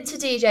getting into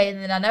DJing?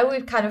 And then I know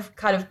we've kind of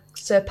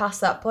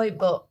surpassed that point,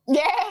 but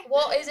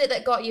what is it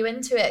that got you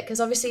into it? Because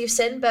obviously you've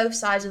seen both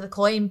sides of the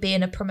coin,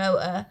 being a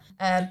promoter,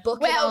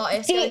 booking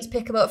artists, going to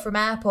pick them up from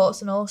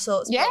airports and all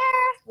sorts. Yeah.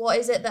 But what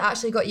is it that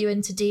actually got you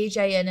into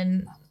DJing?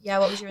 And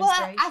what was your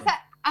inspiration?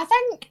 I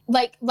think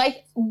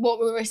like what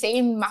we were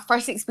saying, my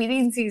first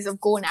experiences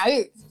of going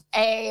out.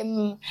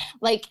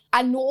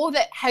 I know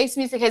that house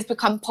music has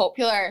become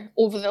popular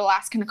over the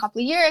last kind of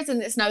couple of years,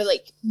 and it's now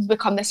like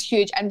become this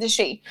huge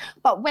industry.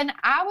 But when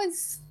I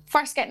was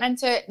first getting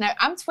into it, now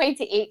I'm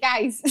 28,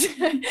 guys.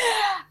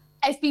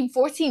 It's been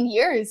 14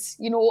 years,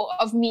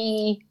 of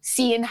me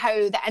seeing how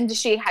the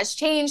industry has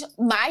changed.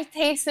 My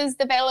taste has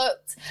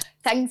developed.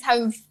 Things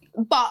have,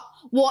 but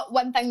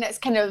one thing that's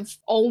kind of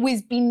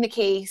always been the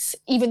case,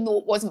 even though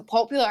it wasn't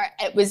popular,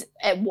 it was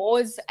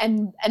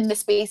in the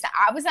space that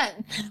I was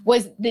in,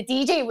 was the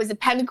DJ was a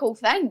pinnacle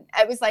thing.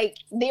 It was like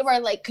they were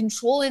like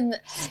controlling,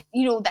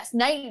 this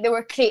night. They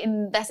were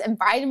creating this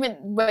environment,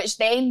 which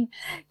then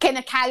kind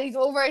of carried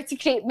over to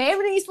create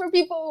memories for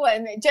people,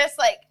 and I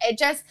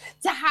just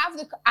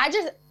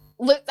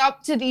looked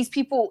up to these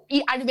people.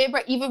 I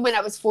remember even when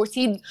I was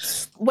 14,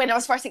 when I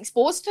was first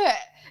exposed to it,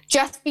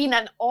 just being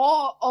in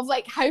awe of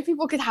like how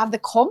people could have the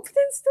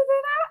confidence to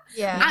do that.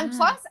 Yeah. And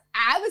plus,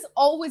 I was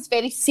always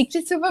very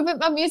secretive about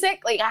my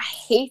music. Like, I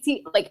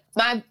hated, like,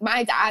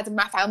 my dad and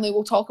my family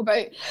will talk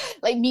about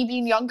like me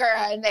being younger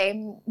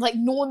and like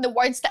knowing the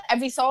words to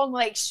every song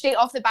like straight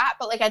off the bat,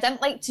 but like I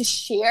didn't like to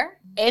share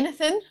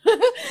anything.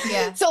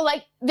 Yeah. So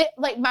like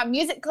my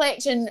music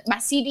collection, my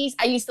CDs,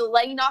 I used to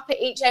line up at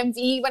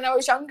HMV when I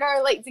was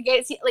younger, like to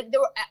get like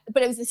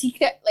but it was a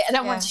secret. Like I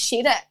didn't want to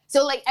share it.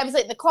 So like it was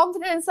like the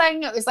confidence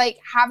thing. It was like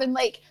having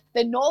like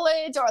the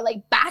knowledge or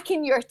like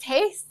backing your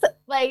taste,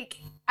 like,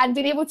 and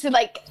being able to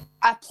like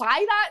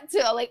apply that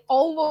to like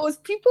all those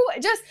people.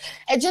 It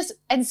just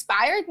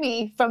inspired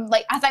me from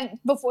like, I think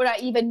before I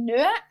even knew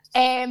it.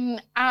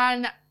 And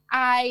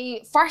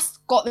I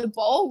first got the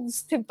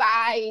balls to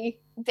buy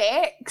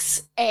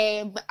decks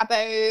I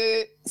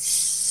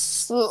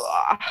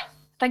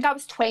think I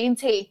was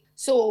 20.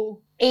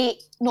 So I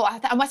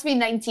must have been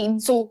 19.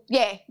 So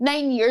yeah,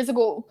 9 years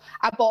ago,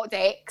 I bought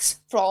decks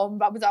from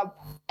Rub-a-Dub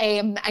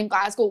in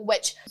Glasgow,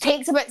 which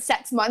takes about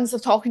 6 months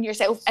of talking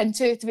yourself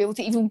into to be able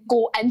to even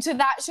go into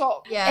that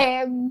shop.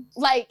 Yeah.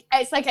 Like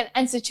it's like an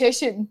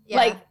institution. Yeah.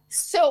 Like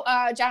so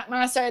Jack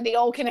Master, they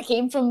all kind of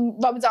came from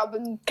Rub-a-Dub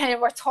and kind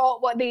of were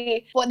taught what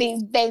they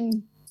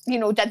then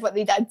did what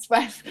they did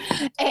with.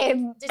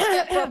 Did you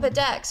get proper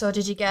decks or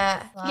did you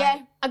get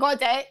Yeah, I got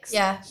decks.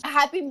 Yeah. I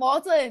had been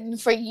modelling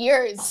for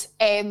years.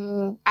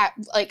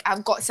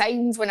 I've got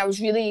signs when I was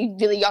really,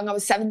 really young. I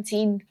was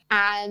 17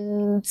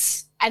 and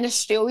in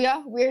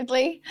Australia,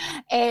 weirdly,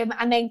 and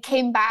then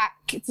came back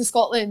to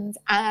Scotland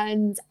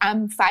and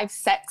I'm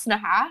 5'6.5".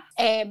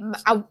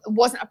 I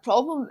wasn't a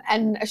problem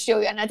in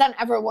Australia and I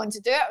didn't ever want to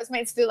do it. I was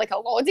meant to do like a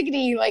law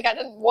degree. Like I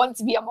didn't want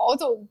to be a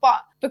model,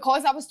 but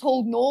because I was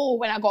told no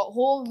when I got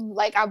home,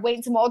 like I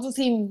went to Model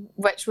Team,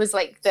 which was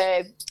like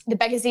the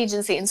biggest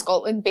agency in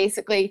Scotland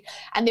basically,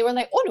 and they were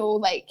like, oh no,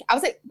 like I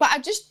was like, but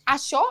I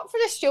shot for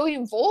the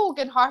Australian Vogue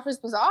and Harper's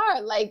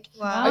Bazaar, like,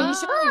 wow. Are you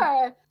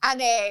sure? And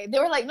they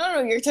were like,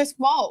 no, you're too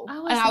small.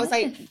 And I was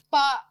like,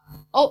 but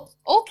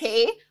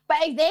okay. But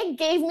it then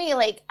gave me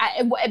like,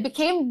 it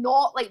became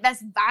not like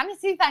this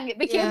vanity thing. It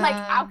became like,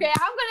 okay,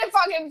 I'm going to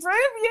fucking prove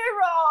you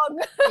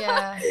wrong.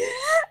 Yeah.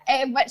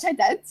 Which I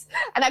did.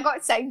 And I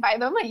got signed by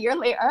them a year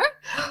later.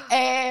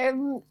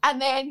 And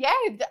then,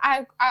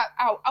 I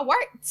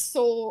worked.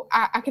 So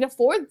I could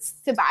afford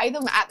to buy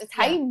them at the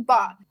time. Yeah.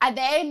 But I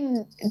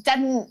then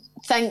didn't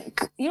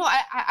think,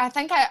 I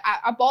think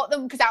I bought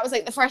them because that was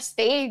like the first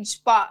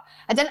stage. But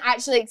I didn't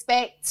actually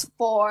expect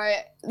for,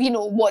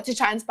 what to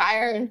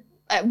transpire.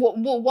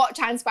 What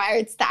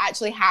transpired to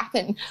actually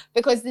happen,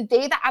 because the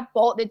day that I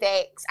bought the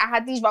decks, I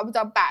had these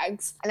Rub-a-Dub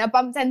bags and I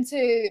bumped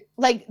into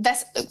like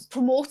this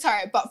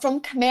promoter, but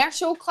from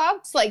commercial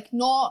clubs, like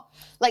not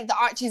like the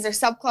Archies or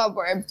Sub Club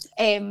or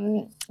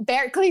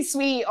Berkeley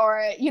Suite or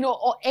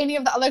any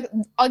of the other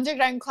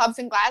underground clubs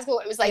in Glasgow.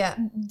 It was like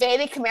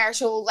very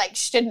commercial, like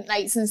student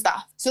nights and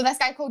stuff. So this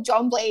guy called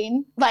John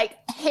Blaine, like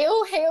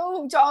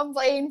hail John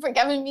Blaine for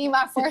giving me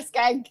my first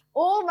gig.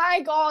 Oh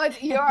my God,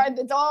 you are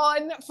the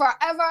Don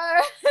forever.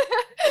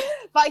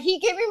 But he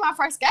gave me my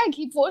first gig.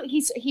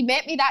 He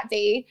met me that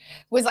day,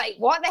 was like,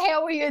 what the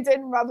hell were you doing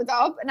in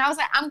Rub-a-Dub? And I was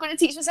like, I'm going to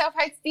teach myself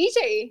how to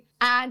DJ.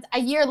 And a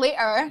year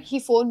later, he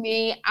phoned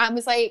me and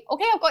was like,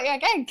 okay, I've got you a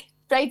gig.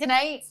 Friday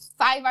night,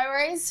 5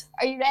 hours.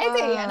 Are you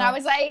ready? And I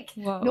was like,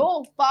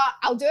 no, but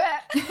I'll do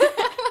it.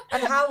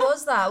 And how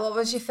was that? What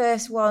was your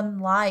first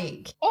one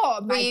like? Oh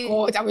my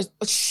God, I was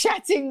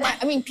shitting.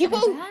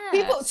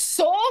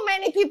 So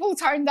many people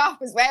turned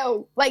up as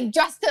well. Like,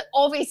 just to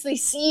obviously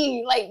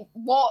see like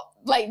what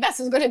like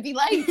this is going to be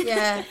like.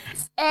 Yeah.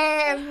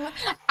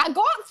 I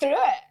got through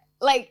it.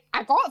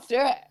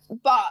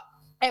 But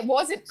it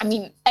wasn't,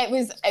 it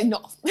was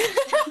enough.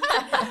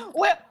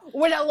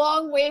 We're a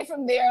long way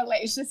from there,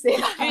 let's just say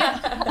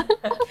that.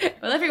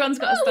 Well, everyone's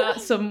got to start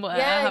somewhere,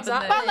 haven't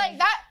exactly. they?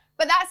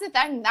 But that's the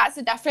thing, that's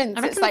the difference.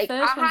 I reckon the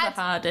first one's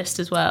the hardest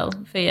as well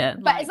for you.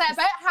 But it's like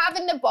about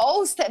having the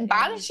balls to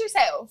embarrass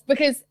yourself,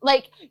 because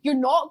like you're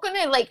not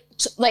gonna like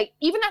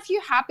even if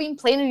you have been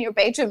playing in your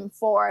bedroom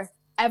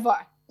forever,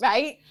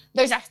 right?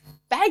 There's a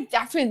big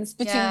difference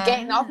between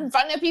getting up in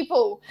front of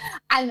people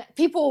and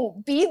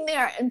people being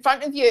there in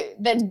front of you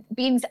than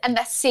being in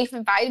this safe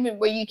environment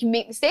where you can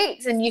make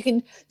mistakes and you can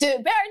do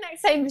it better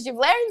next time because you've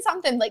learned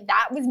something. Like,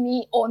 that was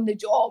me on the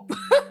job.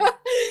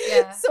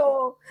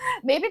 So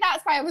maybe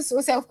that's why I was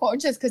so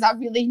self-conscious, because I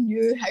really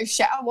knew how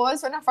shit I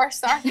was when I first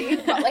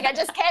started. But like, I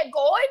just kept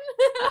going.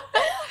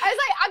 I was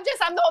like,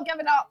 I'm not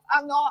giving up.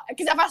 I'm not,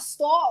 because if I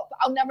stop,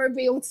 I'll never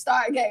be able to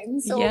start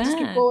again. So I'll just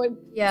keep going.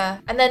 Yeah.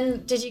 And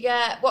then did you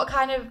get, what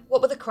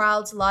were the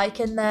crowds like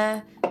in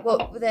there?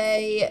 What were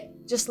they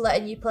just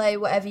letting you play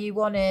whatever you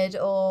wanted,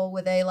 or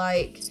were they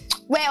like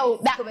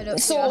coming up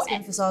to you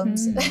asking for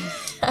songs?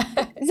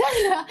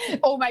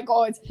 Oh my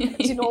God. Do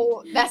you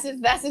know, this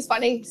is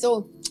funny.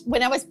 So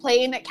when I was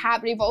playing at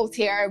Cabaret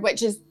Voltaire,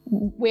 which is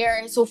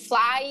where, so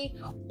Fly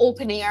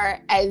Open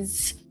Air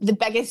is the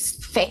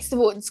biggest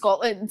festival in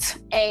Scotland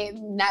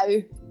now.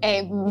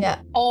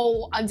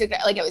 All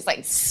underground, like it was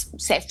like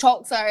Seth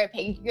Troxler,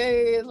 Peggy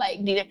Goo,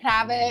 like Nina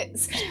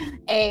Kravitz,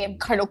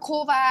 Colonel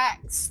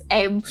Kovacs,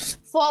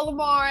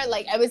 Follamore.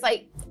 Like, it was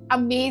like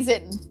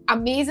amazing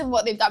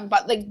what they've done.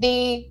 But like,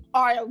 they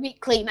are a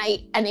weekly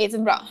night in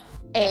Edinburgh.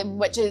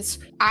 Which is,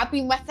 I've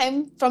been with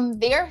them from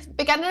their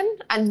beginning,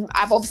 and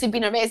I've obviously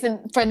been a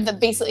resident for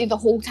basically the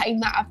whole time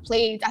that I've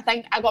played. I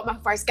think I got my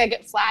first gig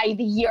at Fly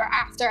the year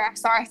after I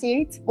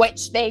started,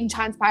 which then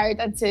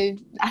transpired into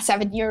a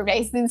 7-year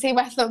residency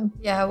with them.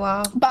 Yeah,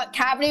 wow. But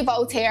Cabaret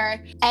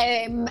Voltaire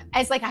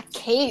is like a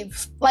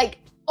cave. Like,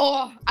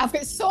 oh, I've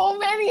got so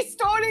many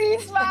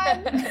stories,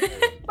 man.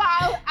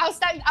 But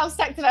I'll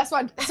stick to this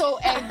one. So,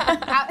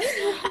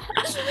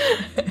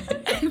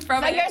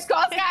 fingers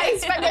crossed,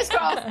 guys. Fingers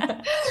crossed.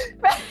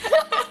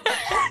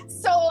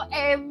 So,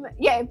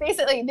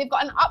 basically, they've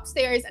got an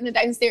upstairs and a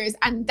downstairs,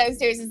 and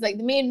downstairs is like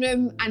the main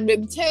room and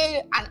room 2,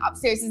 and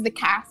upstairs is the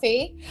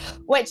cafe,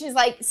 which is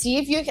like, see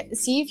if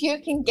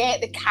you can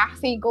get the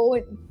cafe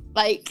going,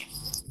 like,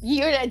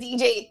 you're a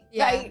DJ,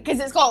 right? Because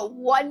it's got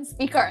one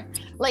speaker.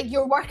 Like,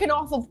 you're working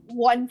off of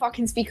one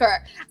fucking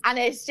speaker, and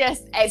it's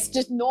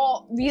just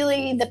not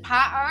really the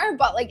patter.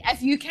 But like,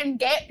 if you can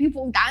get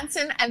people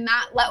dancing in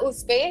that little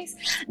space,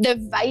 the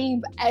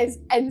vibe is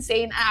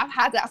insane. And I've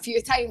had it a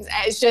few times.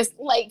 It's just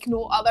like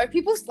no other.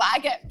 People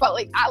slag it, but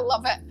like, I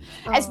love it.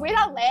 Oh. It's where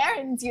I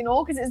learned, you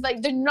know, because it's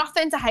like there's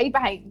nothing to hide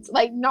behind,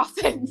 like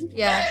nothing.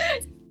 Yeah.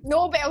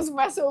 No bells and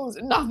whistles,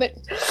 nothing.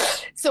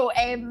 So,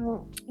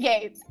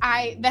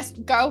 this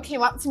girl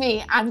came up to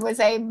me and was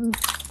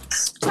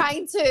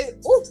trying to.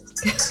 Oh,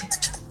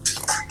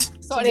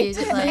 sorry.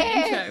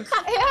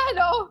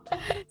 No.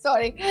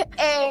 Sorry.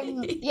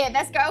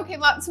 This girl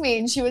came up to me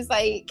and she was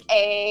like,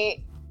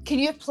 can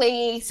you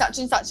play such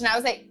and such? And I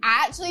was like,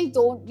 I actually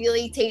don't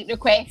really take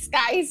requests,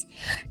 guys.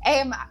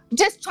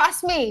 Just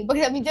trust me,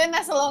 because I've been doing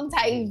this a long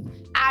time.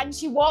 And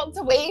she walked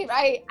away,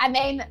 right? And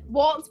then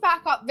walked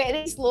back up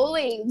very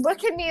slowly,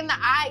 looking me in the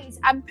eyes,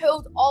 and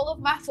pulled all of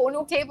my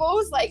phono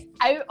cables like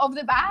out of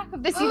the back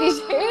of the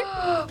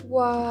CDJ.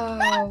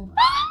 Wow.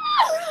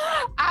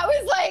 I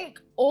was like,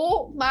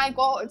 oh my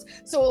God.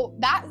 So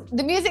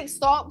the music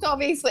stopped,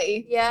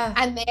 obviously. Yeah.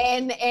 And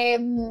then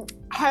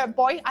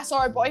I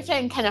saw her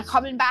boyfriend kind of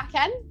coming back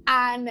in,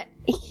 and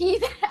he,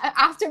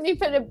 after me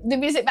put the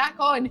music back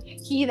on,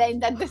 he then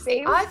did the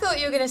same. I thought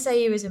you were going to say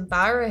he was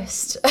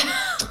embarrassed.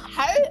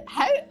 How?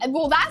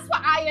 Well, that's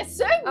what I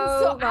assumed.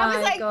 Oh, so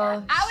my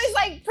gosh. I was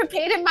like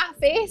preparing my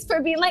face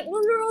for being like,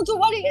 no, don't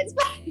worry, it's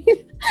fine.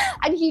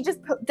 And he just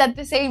did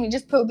the same. He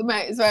just pulled them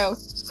out as well.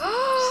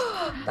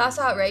 That's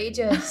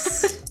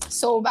outrageous.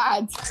 So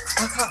bad.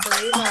 I can't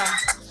believe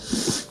that.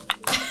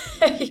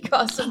 You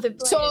got something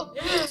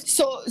playing.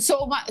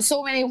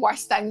 So many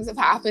worse things have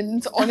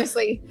happened,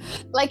 honestly.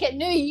 Like at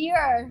New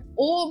Year,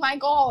 oh my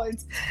God,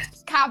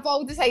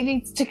 Caval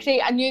decided to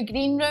create a new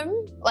green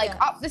room, like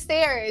up the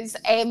stairs,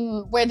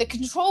 where the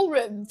control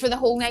room for the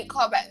whole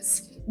nightclub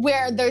is,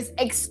 where there's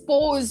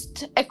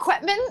exposed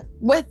equipment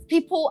with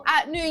people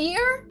at New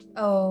Year.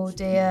 Oh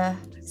dear.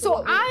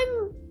 So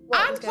I'm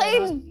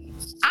playing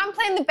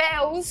the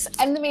bells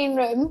in the main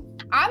room.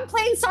 I'm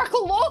playing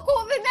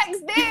Circoloco the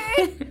next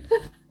day.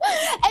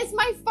 It's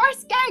my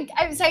first gig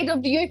outside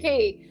of the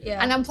UK,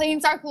 and I'm playing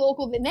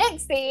Circoloco the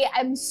next day.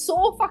 I'm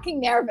so fucking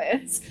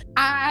nervous,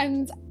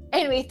 and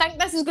anyway, think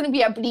this is going to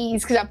be a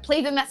breeze because I've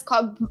played in this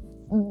club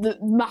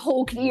my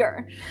whole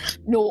career.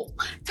 No,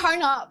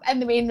 turn up in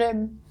the main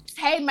room,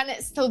 10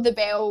 minutes till the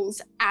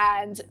bells,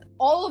 and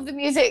all of the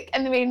music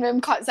in the main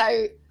room cuts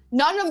out.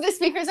 None of the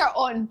speakers are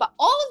on, but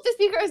all of the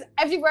speakers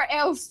everywhere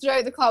else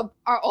throughout the club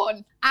are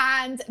on.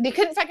 And they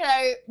couldn't figure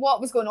out what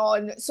was going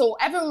on. So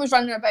everyone was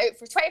running about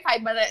for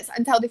 25 minutes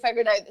until they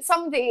figured out that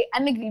somebody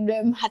in the green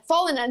room had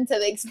fallen into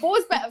the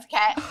exposed bit of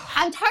kit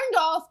and turned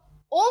off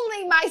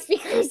only my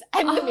speakers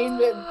in the main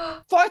room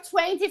for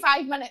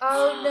 25 minutes.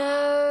 Oh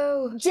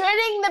no.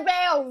 During the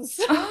bells.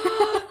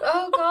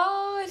 Oh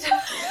God.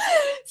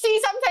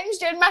 See, sometimes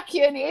during my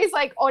Q&As,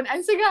 like on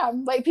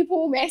Instagram, like people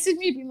will message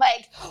me being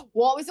like,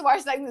 what was the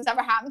worst thing that's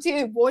ever happened to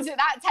you? Was it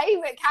that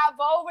time at Cat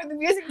Ball when the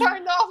music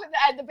turned off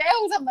at the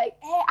bells? I'm like,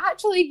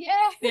 actually,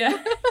 yeah.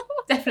 Yeah,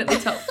 definitely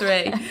top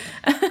 3.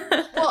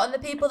 What, and the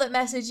people that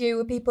messaged you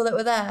were people that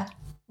were there?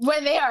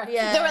 We're there.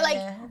 Yeah, they were like,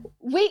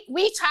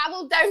 we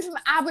travelled down from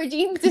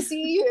Aberdeen to see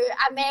you,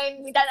 and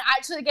then we didn't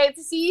actually get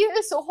to see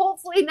you, so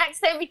hopefully next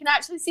time we can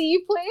actually see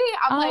you play.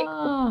 I'm like,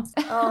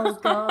 oh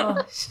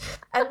gosh.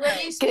 And when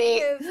you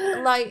speak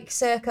of like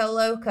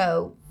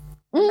Circoloco,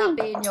 that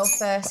being your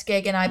first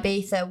gig in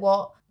Ibiza,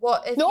 what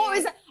if No,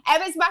 it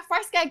was my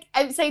first gig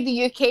outside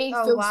the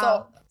UK, full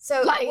stop.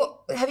 So like,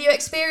 have you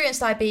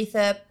experienced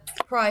Ibiza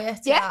prior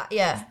to that?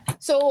 Yeah.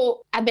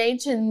 So I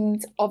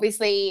mentioned,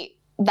 obviously,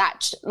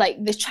 that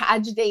like the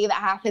tragedy that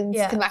happens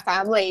to my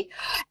family.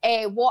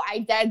 What I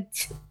did,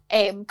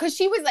 because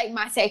she was like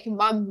my second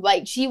mum,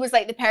 like she was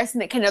like the person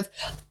that kind of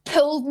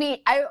pulled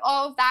me out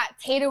of that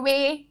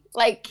tearaway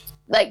like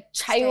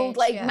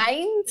childlike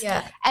mind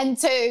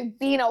into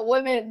being a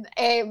woman.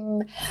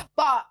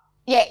 But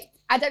yeah,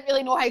 I didn't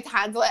really know how to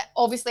handle it.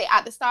 Obviously,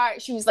 at the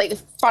start, she was like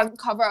the front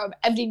cover of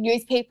every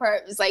newspaper.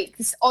 It was like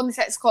on the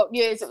 6 o'clock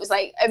news. It was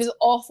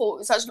awful. It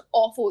was such an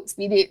awful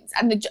experience.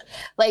 And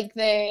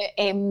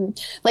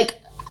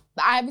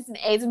I was in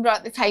Edinburgh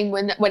at the time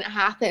when it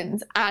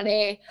happened,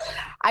 and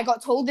I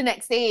got told the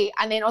next day.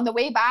 And then on the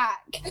way back,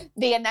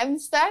 they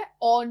announced it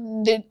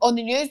on the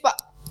news, but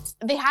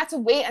they had to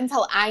wait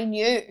until I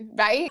knew,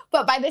 right?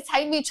 But by the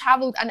time we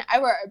travelled an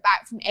hour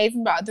back from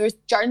Edinburgh, there was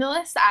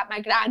journalists at my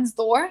grand's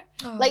door.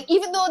 Like,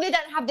 even though they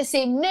didn't have the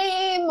same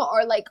name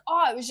or like,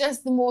 it was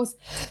just the most...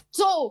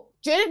 So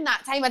during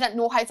that time, I didn't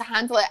know how to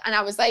handle it. And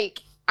I was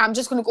like, I'm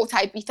just going to go to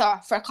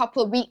Ibiza for a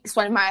couple of weeks.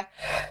 One of my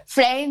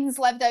friends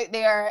lived out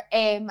there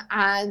and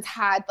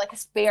had like a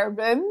spare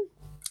room.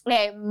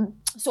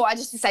 So I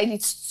just decided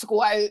to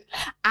go out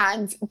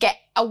and get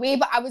away,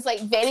 but I was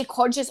like very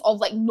conscious of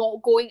like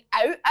not going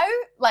out,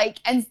 like,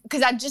 and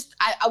because I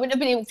wouldn't have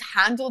been able to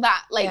handle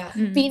that, like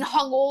being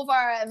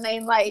hungover and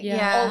then like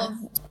all of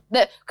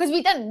the, because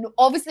we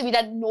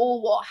didn't know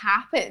what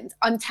happened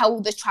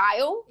until the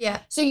trial.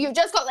 Yeah. So you've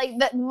just got like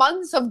the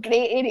months of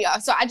grey area.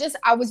 So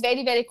I was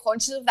very, very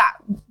conscious of that.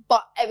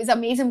 But it was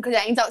amazing because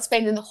I ended up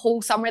spending the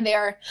whole summer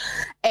there.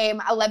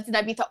 I lived in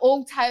Ibiza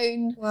Old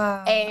Town.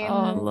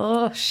 Wow.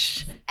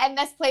 Lush. In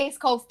this place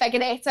called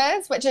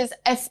Figueretas, which is,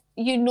 if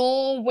you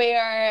know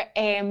where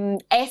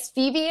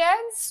SVB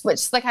is, which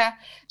is like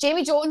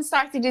Jamie Jones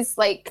started his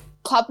like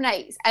club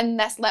nights in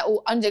this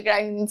little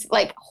underground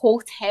like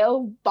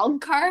hotel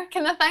bunker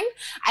kind of thing.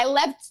 I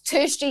lived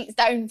 2 streets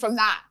down from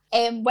that.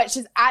 Which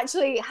is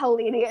actually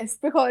hilarious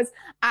because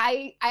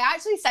I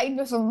actually signed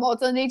with a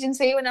modelling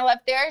agency when I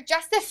lived there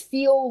just to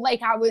feel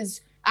like I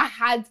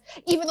had,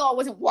 even though I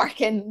wasn't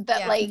working,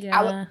 that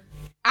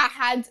I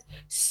had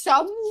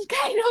some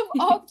kind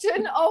of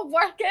option of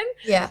working.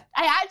 Yeah.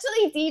 I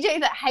actually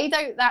DJ'd at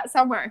Hideout that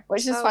summer,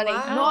 which is funny.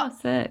 Wow.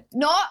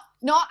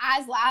 Not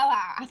as Lala.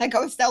 I think I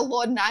was still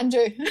Lord and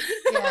Andrew.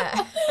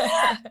 Yeah.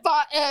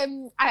 But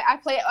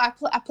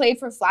I played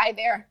for Fly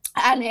there.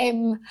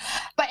 And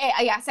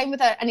I signed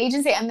with an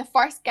agency, and the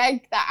first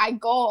gig that I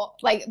got,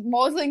 like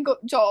modelling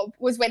job,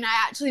 was when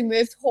I actually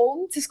moved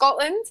home to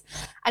Scotland,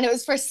 and it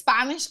was for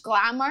Spanish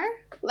Glamour,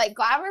 like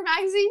Glamour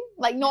magazine,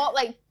 like not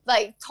like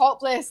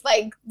topless,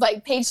 like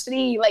page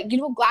 3, like, you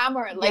know,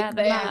 Glamour, like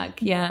the mag,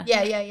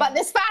 but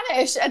the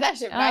Spanish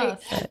edition, right?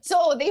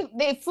 So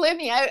they flew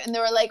me out and they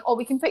were like,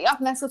 we can put you up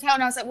in this hotel,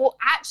 and I was like, well,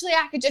 actually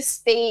I could just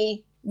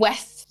stay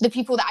with the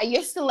people that I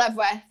used to live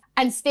with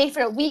and stay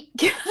for a week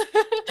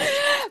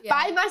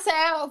by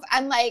myself,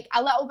 and like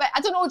a little bit, I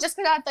don't know, just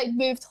because I'd like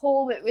moved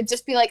home, it would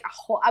just be like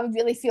I would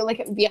really feel like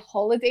it would be a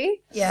holiday.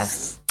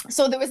 Yes.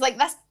 So there was like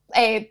this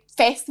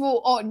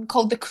festival on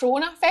called the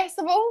Corona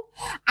Festival,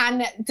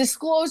 and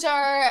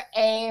Disclosure,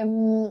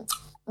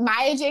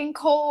 Maya Jane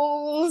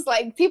Coles,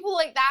 like people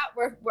like that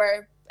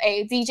were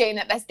DJing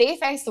at this day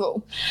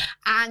festival.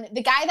 And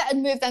the guy that had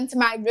moved into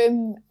my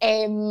room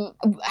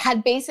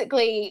had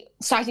basically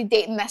started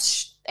dating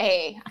this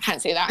I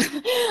can't say that. I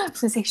was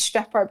going to say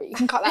stripper, but you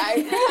can cut that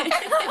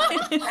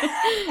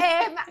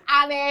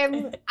out.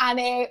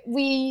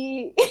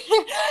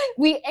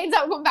 We ended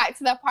up going back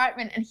to the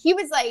apartment, and he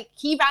was like,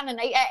 he ran a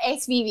night at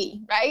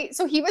SVV, right?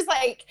 So he was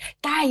like,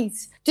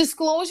 guys,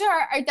 Disclosure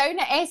are down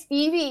at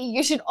SVV.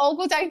 You should all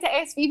go down to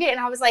SVV. And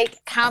I was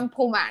like,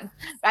 Campo man,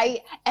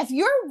 right? If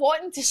you're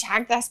wanting to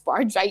shag this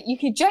bird, right, you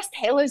could just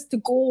tell us to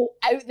go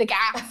out the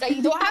gaff, right?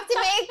 You don't have to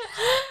make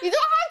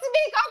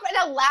up an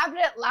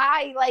elaborate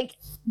lie like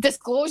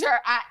Disclosure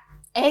at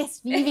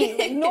SVV.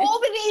 Like,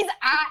 nobody's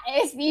at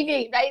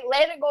SVV, right?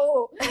 Let it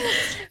go.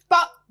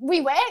 But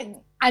we went,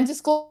 and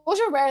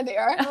Disclosure were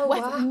there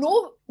with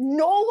no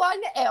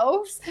one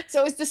else.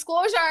 So it was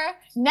Disclosure,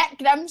 Nick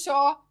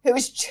Grimshaw, who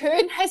was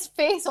chewing his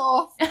face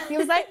off. He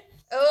was like,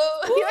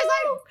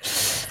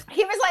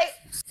 he was like,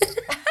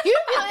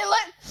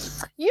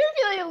 you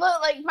really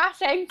look like my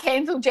friend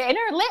Kendall Jenner.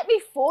 Let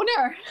me phone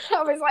her.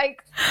 I was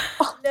like,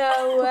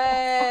 no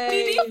way.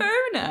 Did you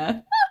phone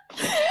her?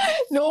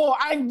 No,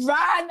 I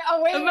ran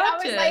away.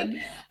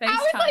 Imagine. I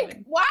was like,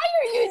 why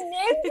are you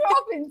name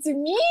dropping to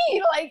me?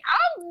 Like,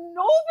 I'm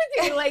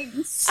nobody. Like,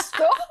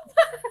 stop.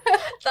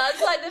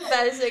 That's like the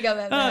best thing I've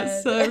ever heard.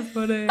 That's so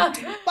funny.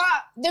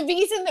 But the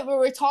reason that we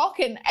were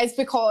talking is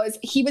because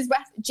he was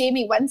with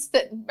Jamie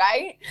Winston,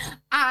 right?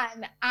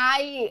 And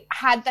I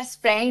had this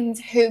friend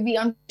who we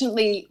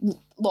unfortunately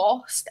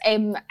lost.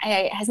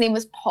 His name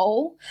was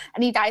Paul,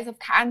 and he dies of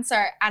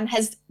cancer, and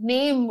his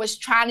name was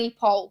Tranny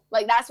Paul.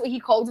 Like, that's what he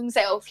called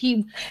himself.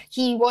 He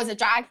was a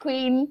drag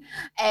queen.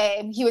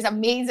 He was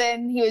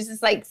amazing. He was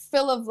just like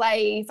full of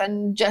life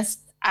and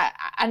just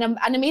an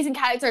amazing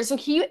character. So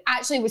he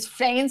actually was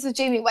friends with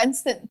Jamie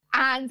Winston,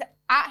 and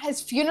at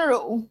his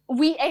funeral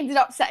we ended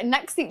up sitting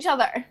next to each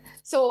other.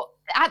 So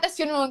at this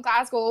funeral in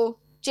Glasgow,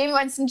 Jamie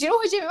Winston, do you know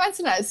who Jamie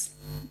Winston is?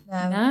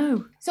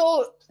 No.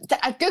 So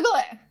Google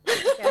it.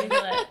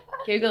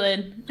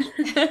 Googling.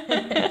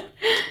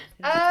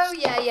 Oh,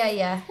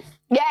 yeah.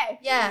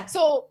 Yeah.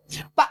 So,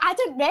 but I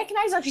didn't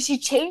recognise her because she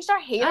changed her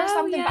hair or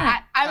something. Yeah.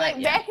 But I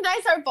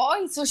recognised her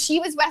voice. So she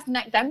was with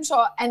Nick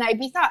Dimshaw in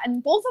Ibiza,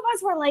 and both of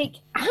us were like,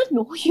 I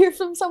know you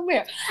from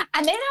somewhere.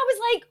 And then I was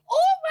like,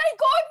 oh my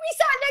God, we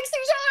sat next to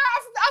each other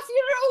at a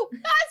funeral.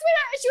 That's when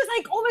she was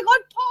like, oh my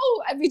God,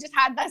 Paul. And we just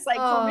had this like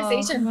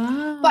conversation.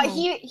 Wow. But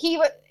he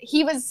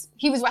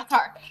was with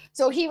her.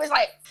 So he was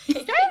like,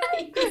 Kendall.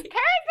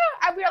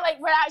 And we were like,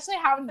 we're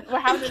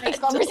having a nice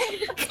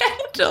conversation.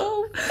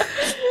 Kendall.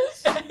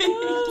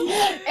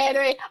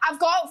 Anyway, I've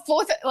got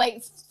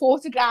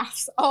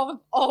photographs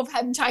of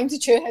him trying to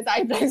chew his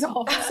eyebrows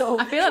off. So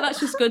I feel like that's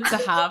just good to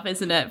have,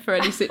 isn't it, for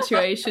any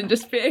situation?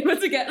 Just be able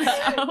to get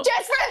that out.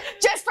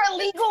 Just for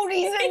legal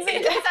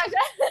reasons.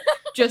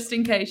 Just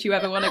in case you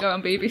ever want to go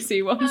on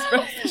BBC One's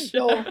breakfast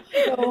show.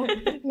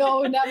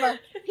 No, never.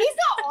 He's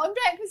not on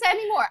breakfast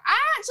anymore. I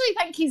actually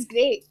think he's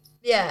great.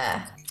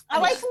 Yeah. I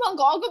like him on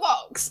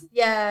Gogglebox.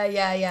 Yeah.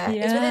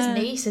 He's with his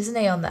niece, isn't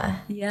he, on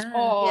there? Yeah.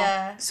 Oh,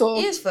 yeah. So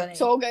he is funny.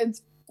 So good.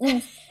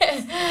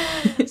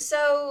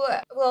 So,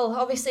 well,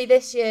 obviously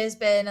this year's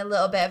been a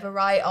little bit of a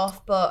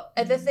write-off, but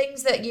are the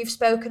things that you've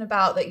spoken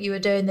about that you were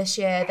doing this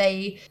year,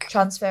 they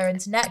transfer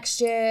into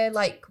next year?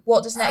 Like,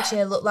 what does next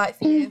year look like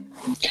for you?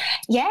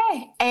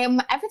 Yeah,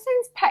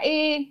 everything's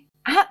pretty...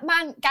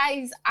 Man,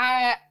 guys,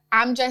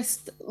 I'm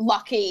just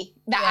lucky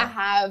that I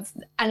have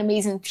an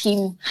amazing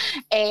team,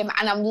 and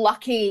I'm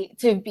lucky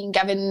to have been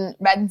given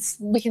Rids.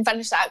 We can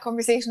finish that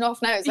conversation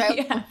off now as well.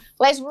 Yeah.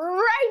 Let's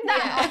round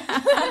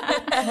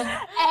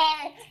that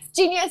off.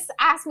 Genius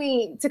asked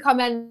me to come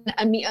in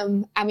and meet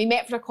him, and we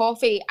met for a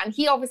coffee, and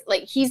he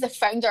obviously, he's the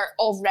founder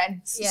of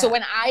Rids. Yeah. So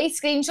when I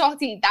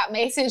screenshotted that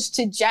message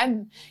to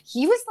Jim,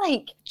 he was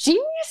like,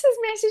 Genius's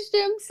message to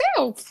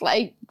himself,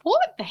 like,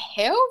 what the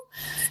hell?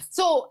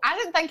 So I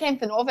didn't think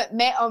anything of it.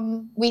 Met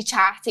him, we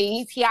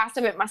chatted. He asked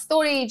about my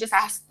story, just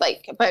asked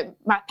like about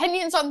my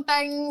opinions on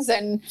things,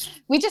 and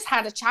we just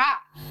had a chat.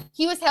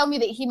 He was telling me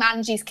that he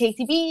manages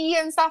KTB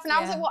and stuff, and I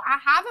was like, well, I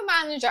have a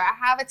manager, I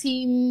have a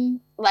team,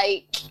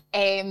 like,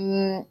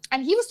 and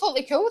he was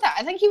totally cool with it.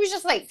 I think he was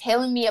just like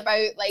telling me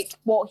about like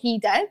what he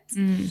did,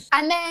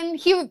 and then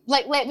he would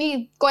like let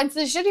me go into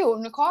the studio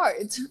and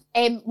record.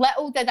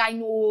 Little did I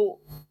know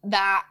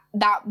that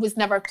was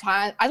never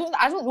planned. I don't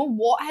know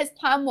what his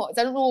plan was.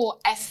 I don't know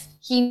if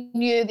he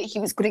knew that he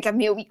was going to give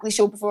me a weekly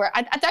show before.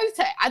 I doubt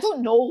it. I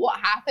don't know what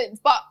happened.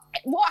 But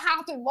what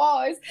happened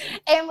was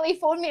Emily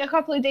phoned me a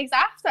couple of days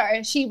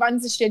after. She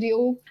runs the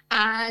studio,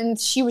 and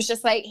she was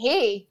just like,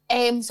 hey,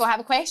 so I have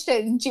a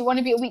question. Do you want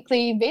to be a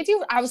weekly radio?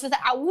 I was just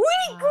like, a weekly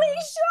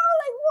show?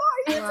 Like, what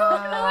are you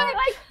talking about?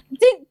 Like,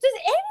 does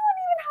anyone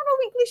even have a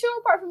weekly show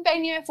apart from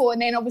Ben UFO,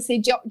 and then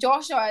obviously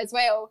Joshua as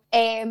well,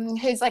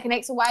 who's like an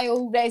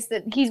XOYO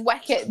resident. He's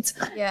wicked.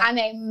 Yeah.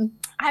 And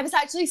I was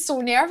actually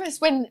so nervous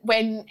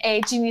when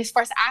Genius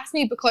first asked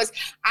me, because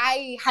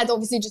I had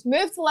obviously just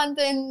moved to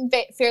London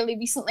fairly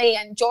recently,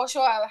 and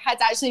Joshua had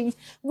actually,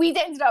 we'd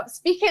ended up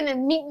speaking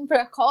and meeting for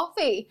a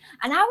coffee,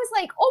 and I was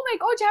like, oh my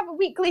God, you have a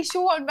weekly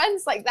show on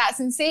Vince, like that's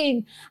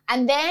insane.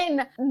 And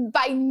then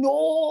by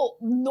no,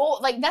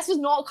 like this was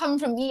not coming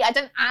from me. I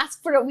didn't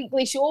ask for a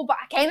weekly show, but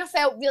I kind of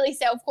felt really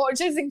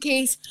self-conscious in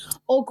case,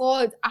 oh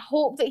God, I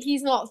hope that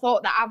he's not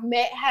thought that I've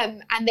met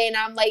him and then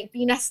I'm like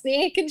being a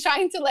snake and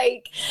trying to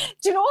like,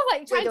 do you know,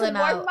 like trying to warn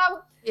him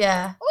out.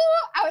 Yeah.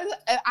 Oh,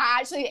 I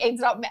actually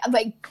ended up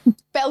like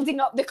building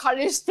up the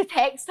courage to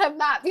text him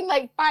that, being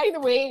like, by the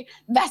way,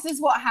 this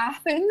is what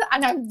happened,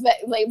 and I'm like,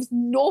 it was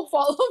no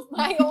fault of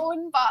my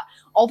own, but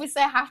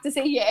obviously I have to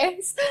say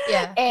yes.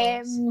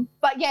 Yeah.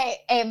 But yeah,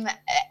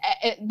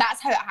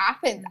 that's how it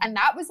happened, and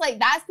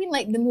that's been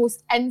like the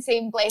most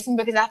insane blessing,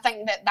 because I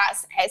think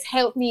it's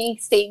helped me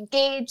stay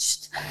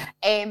engaged.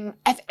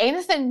 If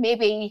anything,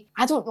 maybe,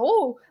 I don't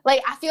know,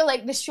 like I feel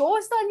like the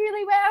show's done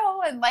really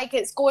well, and like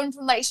it's going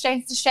from like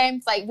strength to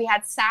strength. Like we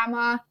had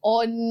Sama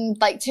on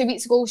like 2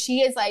 weeks ago.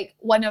 She is like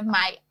one of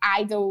my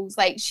idols.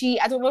 Like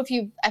I don't know if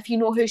you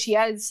know who she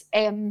is,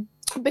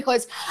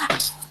 because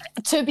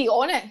to be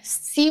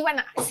honest, see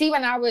when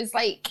I was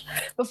like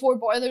before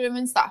Boiler Room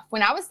and stuff,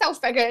 when I was still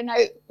figuring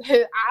out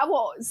who I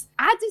was,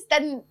 I just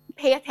didn't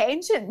pay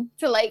attention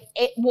to like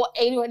what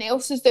anyone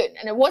else was doing,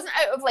 and it wasn't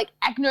out of like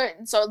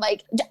ignorance or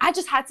like, I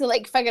just had to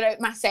like figure out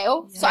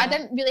myself. So I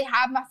didn't really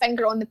have my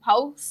finger on the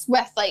pulse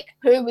with like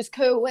who was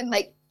cool, and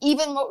like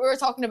even what we were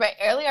talking about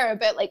earlier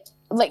about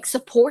like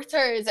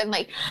supporters, and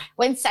like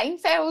when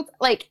Seinfeld,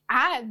 like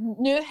I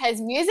knew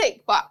his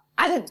music, but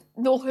I didn't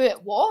know who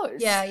it was.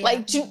 Yeah.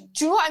 Like, do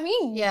you know what I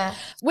mean? Yeah.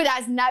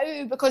 Whereas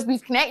now, because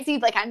we've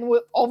connected, like I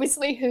know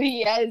obviously who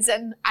he is,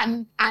 and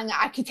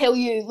I could tell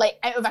you like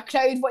out of a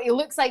crowd what he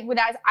looks like.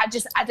 Whereas I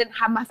didn't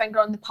have my finger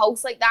on the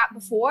pulse like that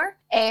before.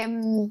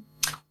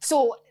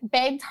 So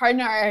Ben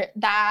Turner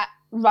that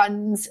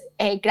runs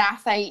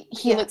Graphite,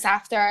 he looks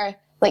after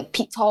like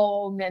Pete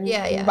Tong and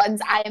runs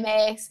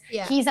IMS.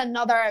 Yeah. He's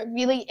another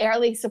really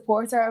early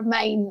supporter of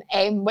mine,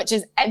 which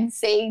is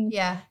insane.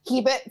 Yeah.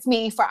 He booked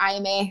me for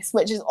IMS,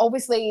 which is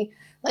obviously,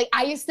 like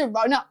I used to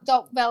run up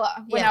Dalt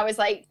Vila when I was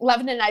like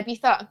living in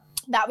Ibiza.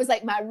 That was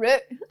like my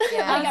route.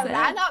 Yeah, like I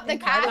ran up the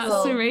castle.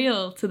 That's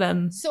surreal to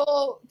them.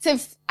 So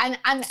and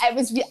it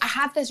was, I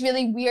have this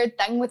really weird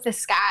thing with the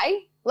sky.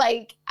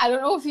 Like, I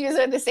don't know if you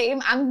are the same.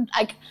 I'm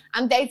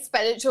dead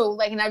spiritual,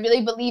 like, and I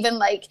really believe in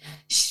like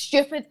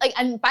stupid, like,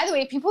 and by the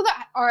way, people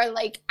that are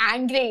like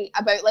angry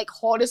about like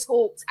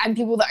horoscopes and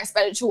people that are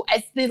spiritual,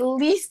 it's the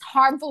least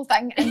harmful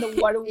thing in the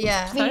world.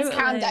 Please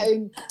calm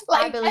down.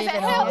 Like, if it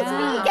helps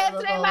me get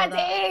through my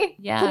day,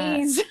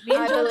 please.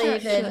 I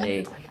believe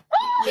in.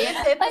 Me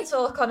and Pippa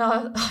talk on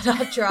our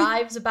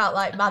drives about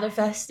like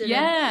manifesting.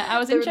 Yeah, I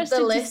was interested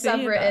the list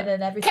I've written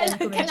and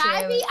everything. Can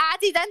I be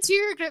added into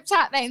your group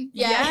chat then?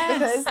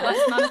 Yes,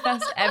 let's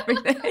manifest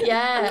everything.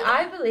 Yeah,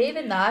 I believe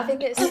in that. I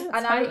think it's,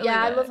 and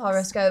I love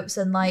horoscopes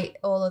and like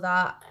all of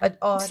that. I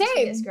just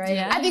think it's great.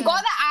 Yeah. Have you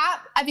got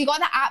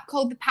the app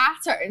called The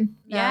Pattern?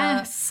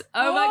 Yes.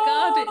 Oh my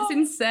God, it's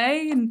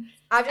insane.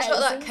 I've just got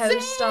that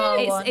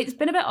co-star one. It's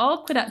been a bit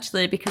awkward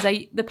actually, because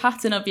the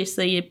pattern,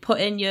 obviously you put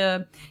in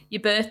your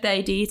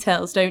birthday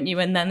details, don't you,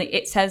 and then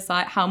it says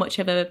like how much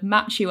of a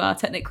match you are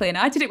technically, and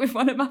I did it with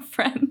one of my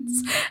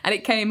friends and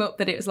it came up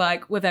that it was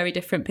like we're very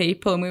different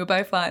people, and we were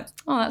both like,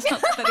 oh, that's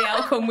not the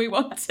outcome we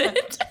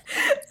wanted.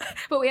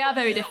 But we are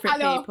very different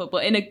people,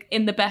 but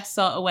in the best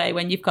sort of way,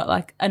 when you've got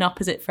like an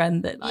opposite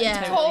friend that like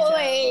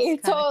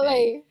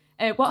totally.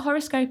 What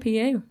horoscope are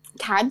you?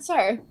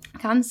 Cancer.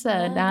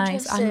 Cancer,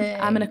 nice.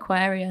 I'm an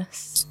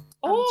Aquarius.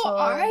 Oh,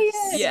 are you?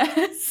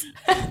 Yes.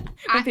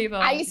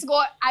 I used to go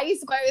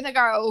out with a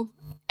girl.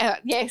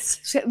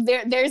 Yes,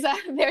 there's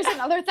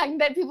another thing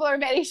that people are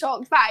very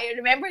shocked by. I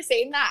remember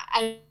saying that,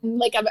 and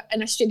like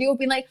in a studio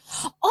being like,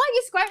 "Oh, I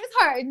used to go out with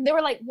her," and they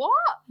were like, "What?"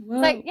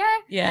 Like,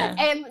 yeah.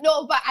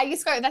 No, but I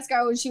used to go out with this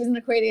girl, and she was an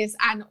Aquarius,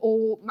 and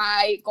oh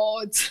my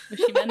God, was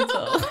she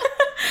mental?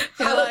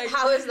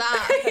 How is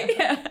that?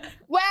 Yeah.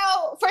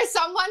 Well, for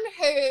someone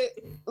who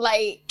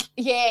like,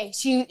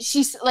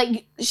 she's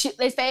like,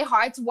 it's very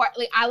hard to work.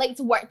 Like, I like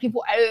to work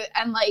people out,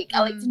 and like,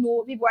 I like to know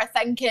what people are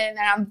thinking, and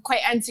I'm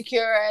quite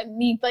insecure and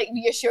need like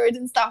reassured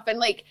and stuff. And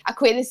like,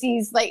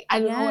 Aquariuses, like,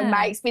 I don't know, in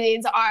my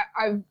experience,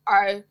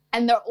 are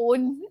in their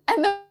own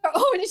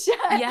shit.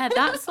 Yeah,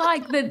 that's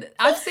like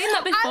I've seen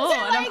that before,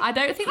 and I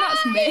don't think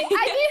that's me.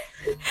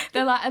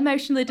 They're like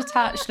emotionally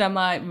detached, and I'm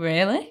like,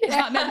 really? Is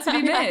that meant to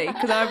be me?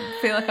 Because I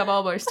feel like I'm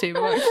almost too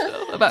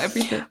emotional about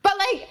everything. But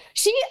like,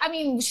 she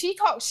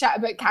talks shit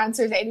about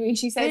cancers anyway.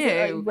 She says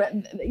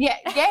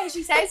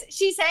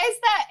she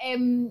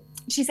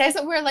says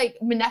that we're like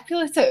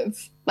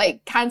manipulative.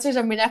 Like, cancers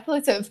are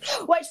manipulative.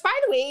 Which, by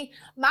the way,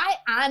 my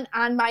aunt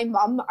and my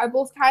mum are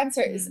both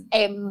cancers.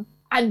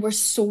 and we're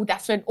so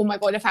different. Oh my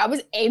God, if I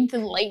was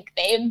anything like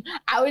them,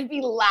 I would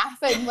be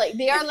laughing. Like,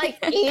 they are like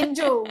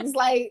angels.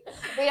 Like,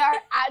 they are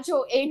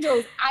actual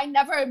angels. I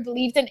never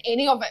believed in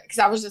any of it because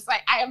I was just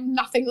like, I am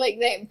nothing like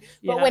them.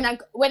 But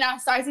when I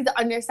started to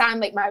understand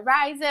like my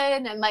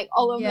rising and like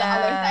all of the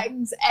other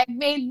things, it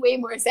made way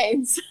more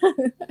sense.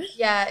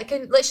 Yeah, it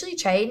can literally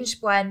change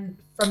from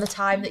the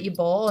time that you're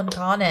born,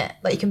 can't it?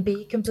 Like, you can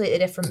be completely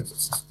different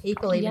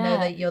people even though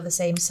that you're the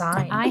same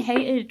sign. I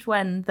hated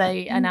when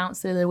they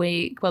announced the other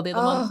week, well, the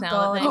other month now,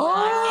 God. that they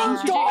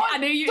were I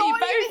knew you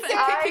both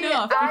are kicking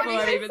off before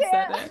I even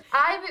said it.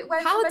 I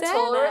went from a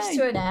Taurus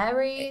to an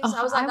Aries.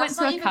 I was like, that's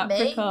not even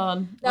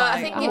Capricorn. Me. No,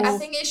 I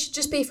think it should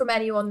just be from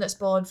anyone that's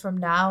born from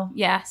now.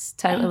 Yes,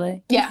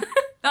 totally. Yeah.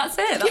 That's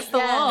it. That's the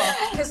law.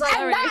 Like,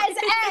 and that is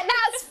it.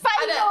 That's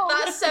final.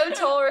 That's so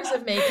Taurus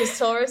of me because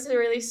Taurus are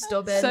really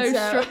stubborn. So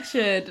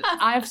structured.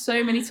 I have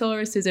so many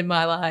Tauruses in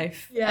my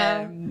life.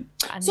 Yeah.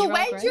 So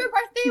when's your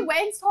birthday?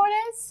 When's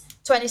Taurus?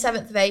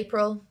 27th of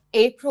April.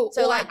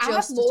 So like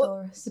just a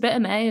Taurus. A bit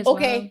of May as well.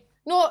 Okay.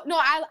 No,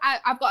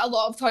 I've got a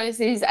lot of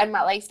Tauruses in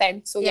my life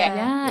then. So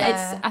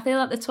yeah. I feel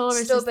like the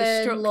Taurus is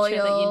the structure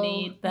loyal, that you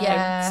need. Though.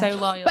 Yeah. So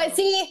loyal. But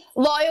see,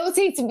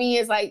 loyalty to me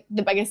is like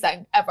the biggest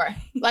thing ever.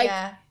 Like,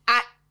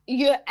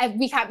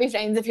 we can't be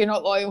friends if you're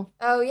not loyal.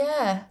 Oh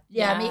yeah,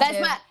 me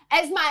too.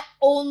 It's my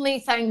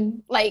only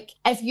thing. Like,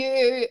 if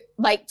you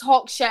like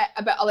talk shit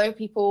about other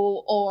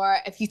people, or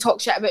if you talk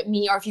shit about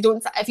me, or if you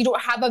don't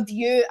have a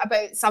view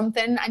about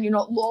something and you're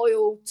not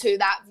loyal to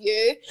that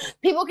view,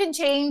 people can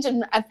change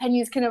and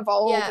opinions can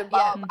evolve and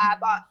blah blah.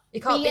 But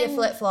you can't be a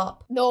flip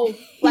flop. No,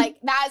 like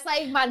that's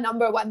like my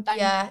number one thing.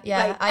 Yeah,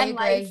 like, I agree.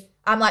 Life.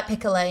 I'm like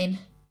pick a lane.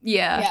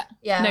 Yeah.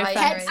 No, I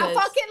pick a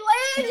fucking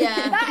lane.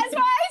 Yeah. That is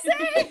what I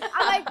say.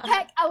 I like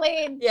pick a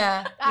lane.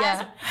 Yeah.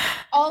 That's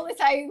all the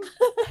time.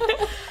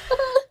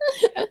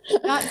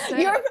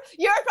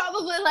 You're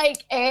probably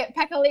like,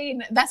 pick a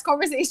lane. This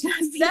conversation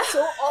has been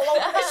so all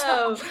over the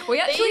show. We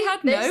actually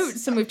had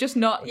notes and we've just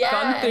not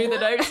gone through the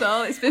notes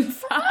all. It's been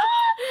fun.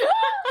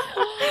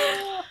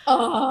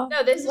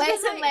 No, this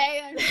lesson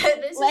learned.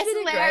 This has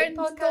been a great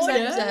podcast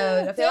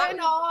episode. I feel do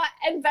not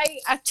invite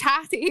a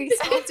chatty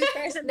sponsored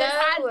person that's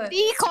had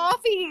 3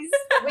 coffees.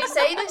 We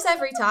say this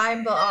every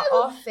time, but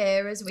our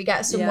fear is we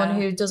get someone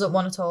who doesn't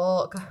want to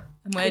talk.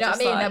 And we're you know what I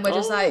mean? like, and we're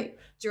just like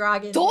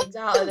dragging things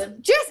out of them.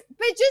 Just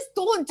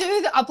don't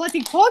do a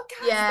bloody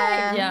podcast.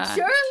 Yeah.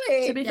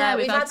 Surely. To be fair,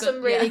 we've had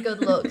some really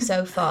good luck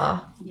so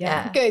far.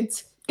 Yeah. Good.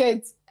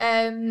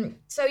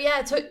 So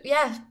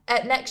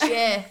next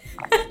year.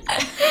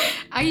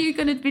 Are you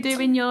going to be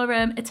doing your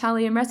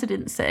Italian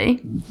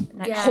residency?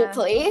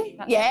 Hopefully.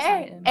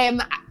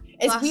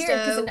 It's Glasgow. weird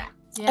because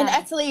in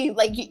Italy,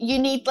 like you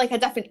need like a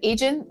different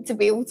agent to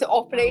be able to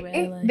operate. Oh,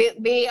 really?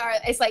 They are.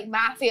 It's like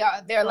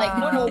mafia. They're like,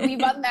 no, we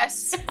run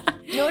this.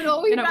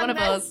 No, we run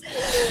this.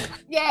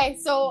 Yeah.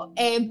 So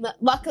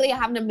luckily, I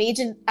have an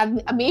amazing. I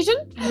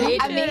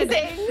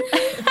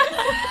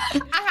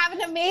have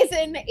an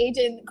amazing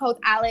agent called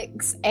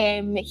Alex.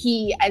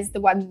 He is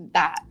the one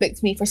that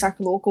booked me for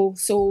Circoloco.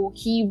 So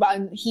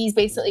he's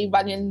basically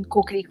running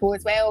Circoloco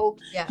as well.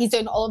 Yeah. He's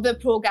doing all of the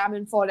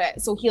programming for it.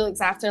 So he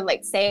looks after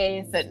like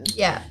Seth and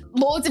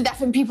loads of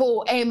different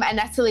people in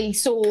Italy.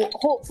 So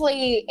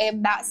hopefully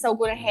that's still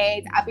going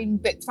ahead. I've been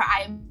booked for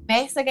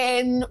IMS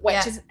again,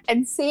 which is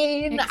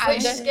insane.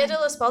 Which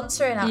Skiddle is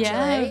sponsoring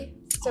actually.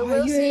 So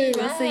we'll see you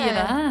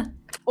there.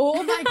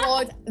 Oh my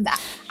God,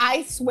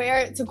 I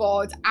swear to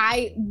God,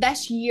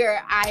 this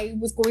year I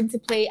was going to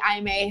play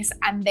IMS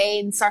and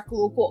then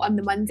Circoloco on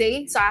the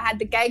Monday. So I had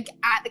the gig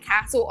at the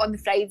castle on the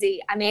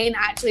Friday and then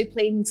actually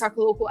playing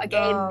Circoloco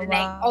again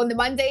on the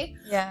Monday,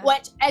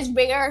 which is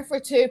rare for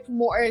 2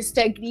 promoters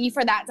to agree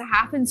for that to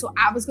happen. So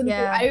I was going to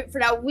go out for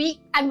a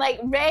week and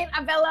like rent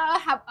a villa,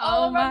 have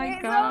all of my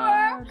mates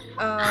over.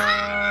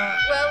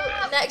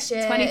 Well, next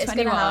year it's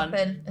going to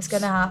happen. It's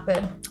going to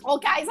happen. Oh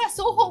guys, I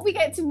so hope we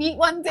get to meet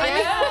one day.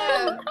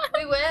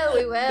 We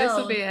will. This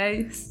will be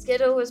ace.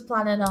 Skiddle was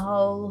planning a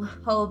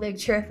whole big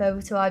trip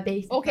over to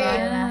Ibiza.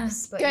 Okay,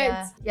 but good.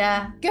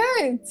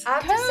 Good. I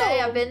have to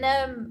say, I've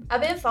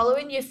been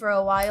following you for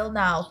a while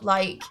now,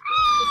 like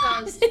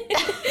because so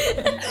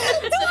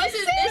this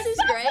is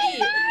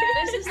great.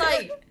 This is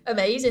like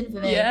amazing for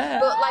me. Yeah.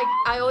 But like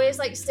I always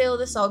like steal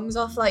the songs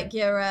off like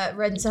your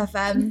Rinse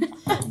FM.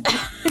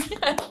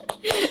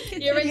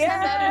 Your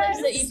Instagram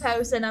lives that you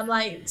post, and I'm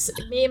like,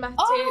 me and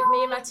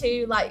my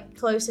two like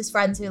closest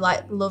friends who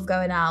like love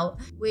going out.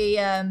 We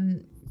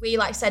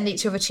like send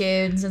each other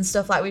tunes and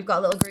stuff. Like we've got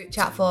a little group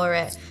chat for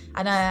it,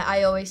 and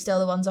I always steal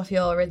the ones off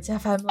your Rinse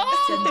FM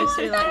list and just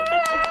be like,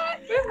 that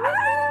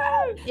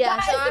is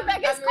the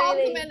biggest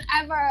compliment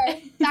ever.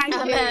 Thank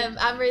you.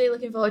 I'm really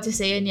looking forward to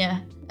seeing you.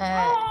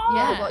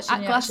 Watching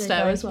at you Glasgow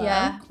as well.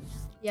 Yeah.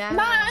 Yeah. Man,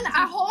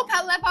 I hope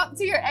I live up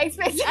to your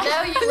expectations.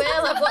 No, you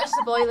will. I've watched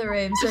The Boiler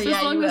Room, so Just yeah,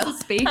 as long you as will. the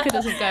speaker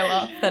doesn't go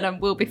off, then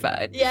we'll be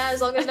fine. Yeah,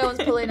 as long as no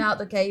one's pulling out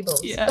the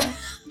cables. Yeah.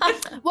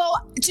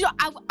 Well, do you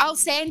know, I'll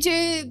send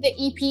you the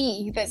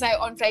EP that's out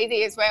on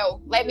Friday as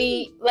well. Let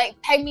me,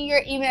 ping me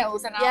your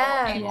emails and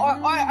I'll,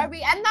 or are we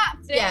in that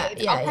thread?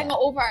 Yeah, I'll ping it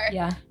over.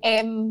 Yeah.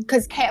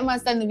 Because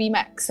Ketama's done the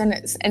remix and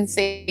it's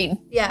insane.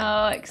 Yeah.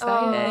 Oh,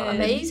 exciting. Oh,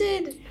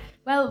 amazing.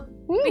 Well,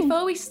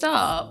 before we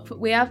stop,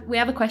 we have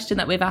a question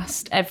that we've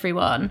asked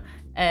everyone,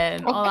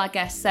 all our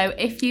guests. So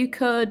if you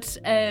could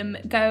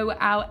go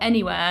out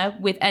anywhere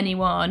with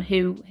anyone,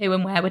 who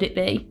and where would it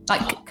be?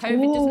 Like,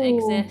 COVID doesn't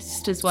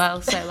exist as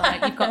well, so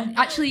like you've got,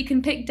 actually you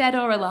can pick dead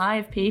or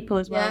alive people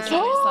as well. Yeah.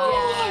 So it's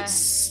like,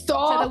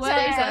 Stop. so the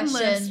way is it.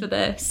 endless for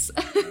this.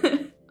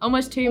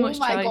 Almost too much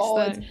choice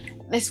though.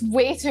 There's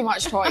way too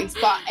much choice,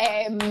 but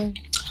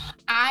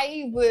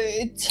I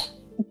would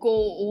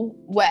go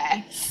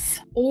with,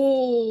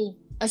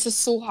 this is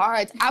so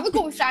hard. I would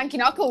go with Frankie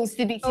Knuckles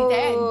to DC10.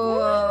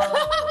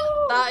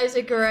 Oh, that is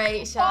a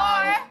great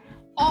shout.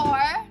 Or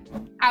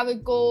I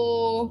would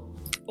go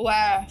with,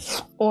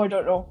 I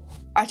don't know.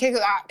 I take it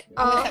back.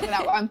 I'm gonna stick with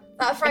that one.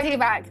 I take it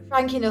back.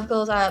 Frankie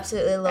Knuckles, I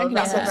absolutely love.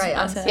 That's a great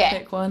answer.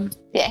 Pick one.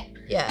 Yeah.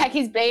 Pick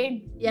his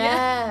brain.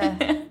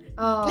 Yeah.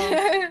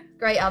 Oh,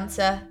 great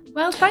answer.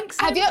 Well, thanks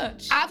so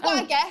much. I've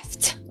got a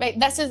gift. Right,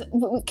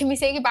 can we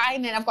say goodbye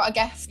and then I've got a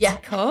gift? Yeah.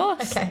 Of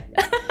course. Okay.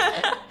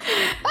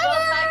 Well,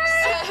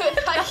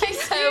 thank you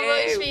so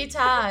much for your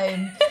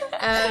time.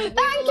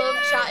 We love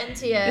chatting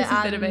to you. This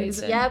has been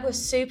amazing. Yeah, we're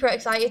super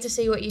excited to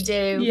see what you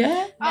do.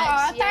 Yeah.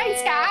 Next year,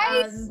 thanks,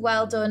 guys. And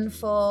well done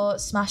for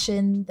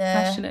smashing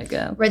it,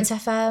 girl. Rinse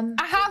FM.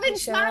 I haven't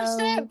smashed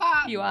it,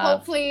 but You have.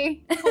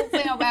 hopefully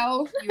I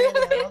will. You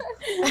really will.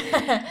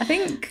 I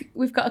think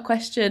we've got a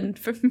question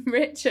from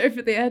Rich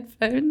over the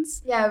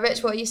headphones. Yeah,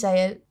 Rich, what are you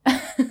saying?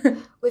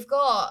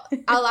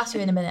 I'll ask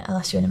you in a minute.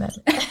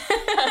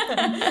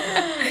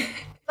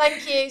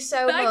 Thank you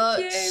so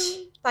much.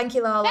 Thank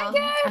you, Lala. Thank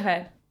you.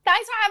 Okay.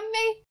 Thanks for having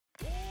me.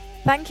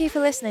 Thank you for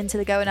listening to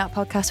the Going Out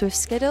podcast with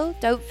Skiddle.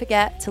 Don't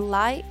forget to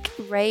like,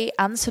 rate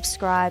and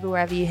subscribe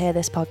wherever you hear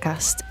this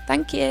podcast.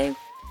 Thank you.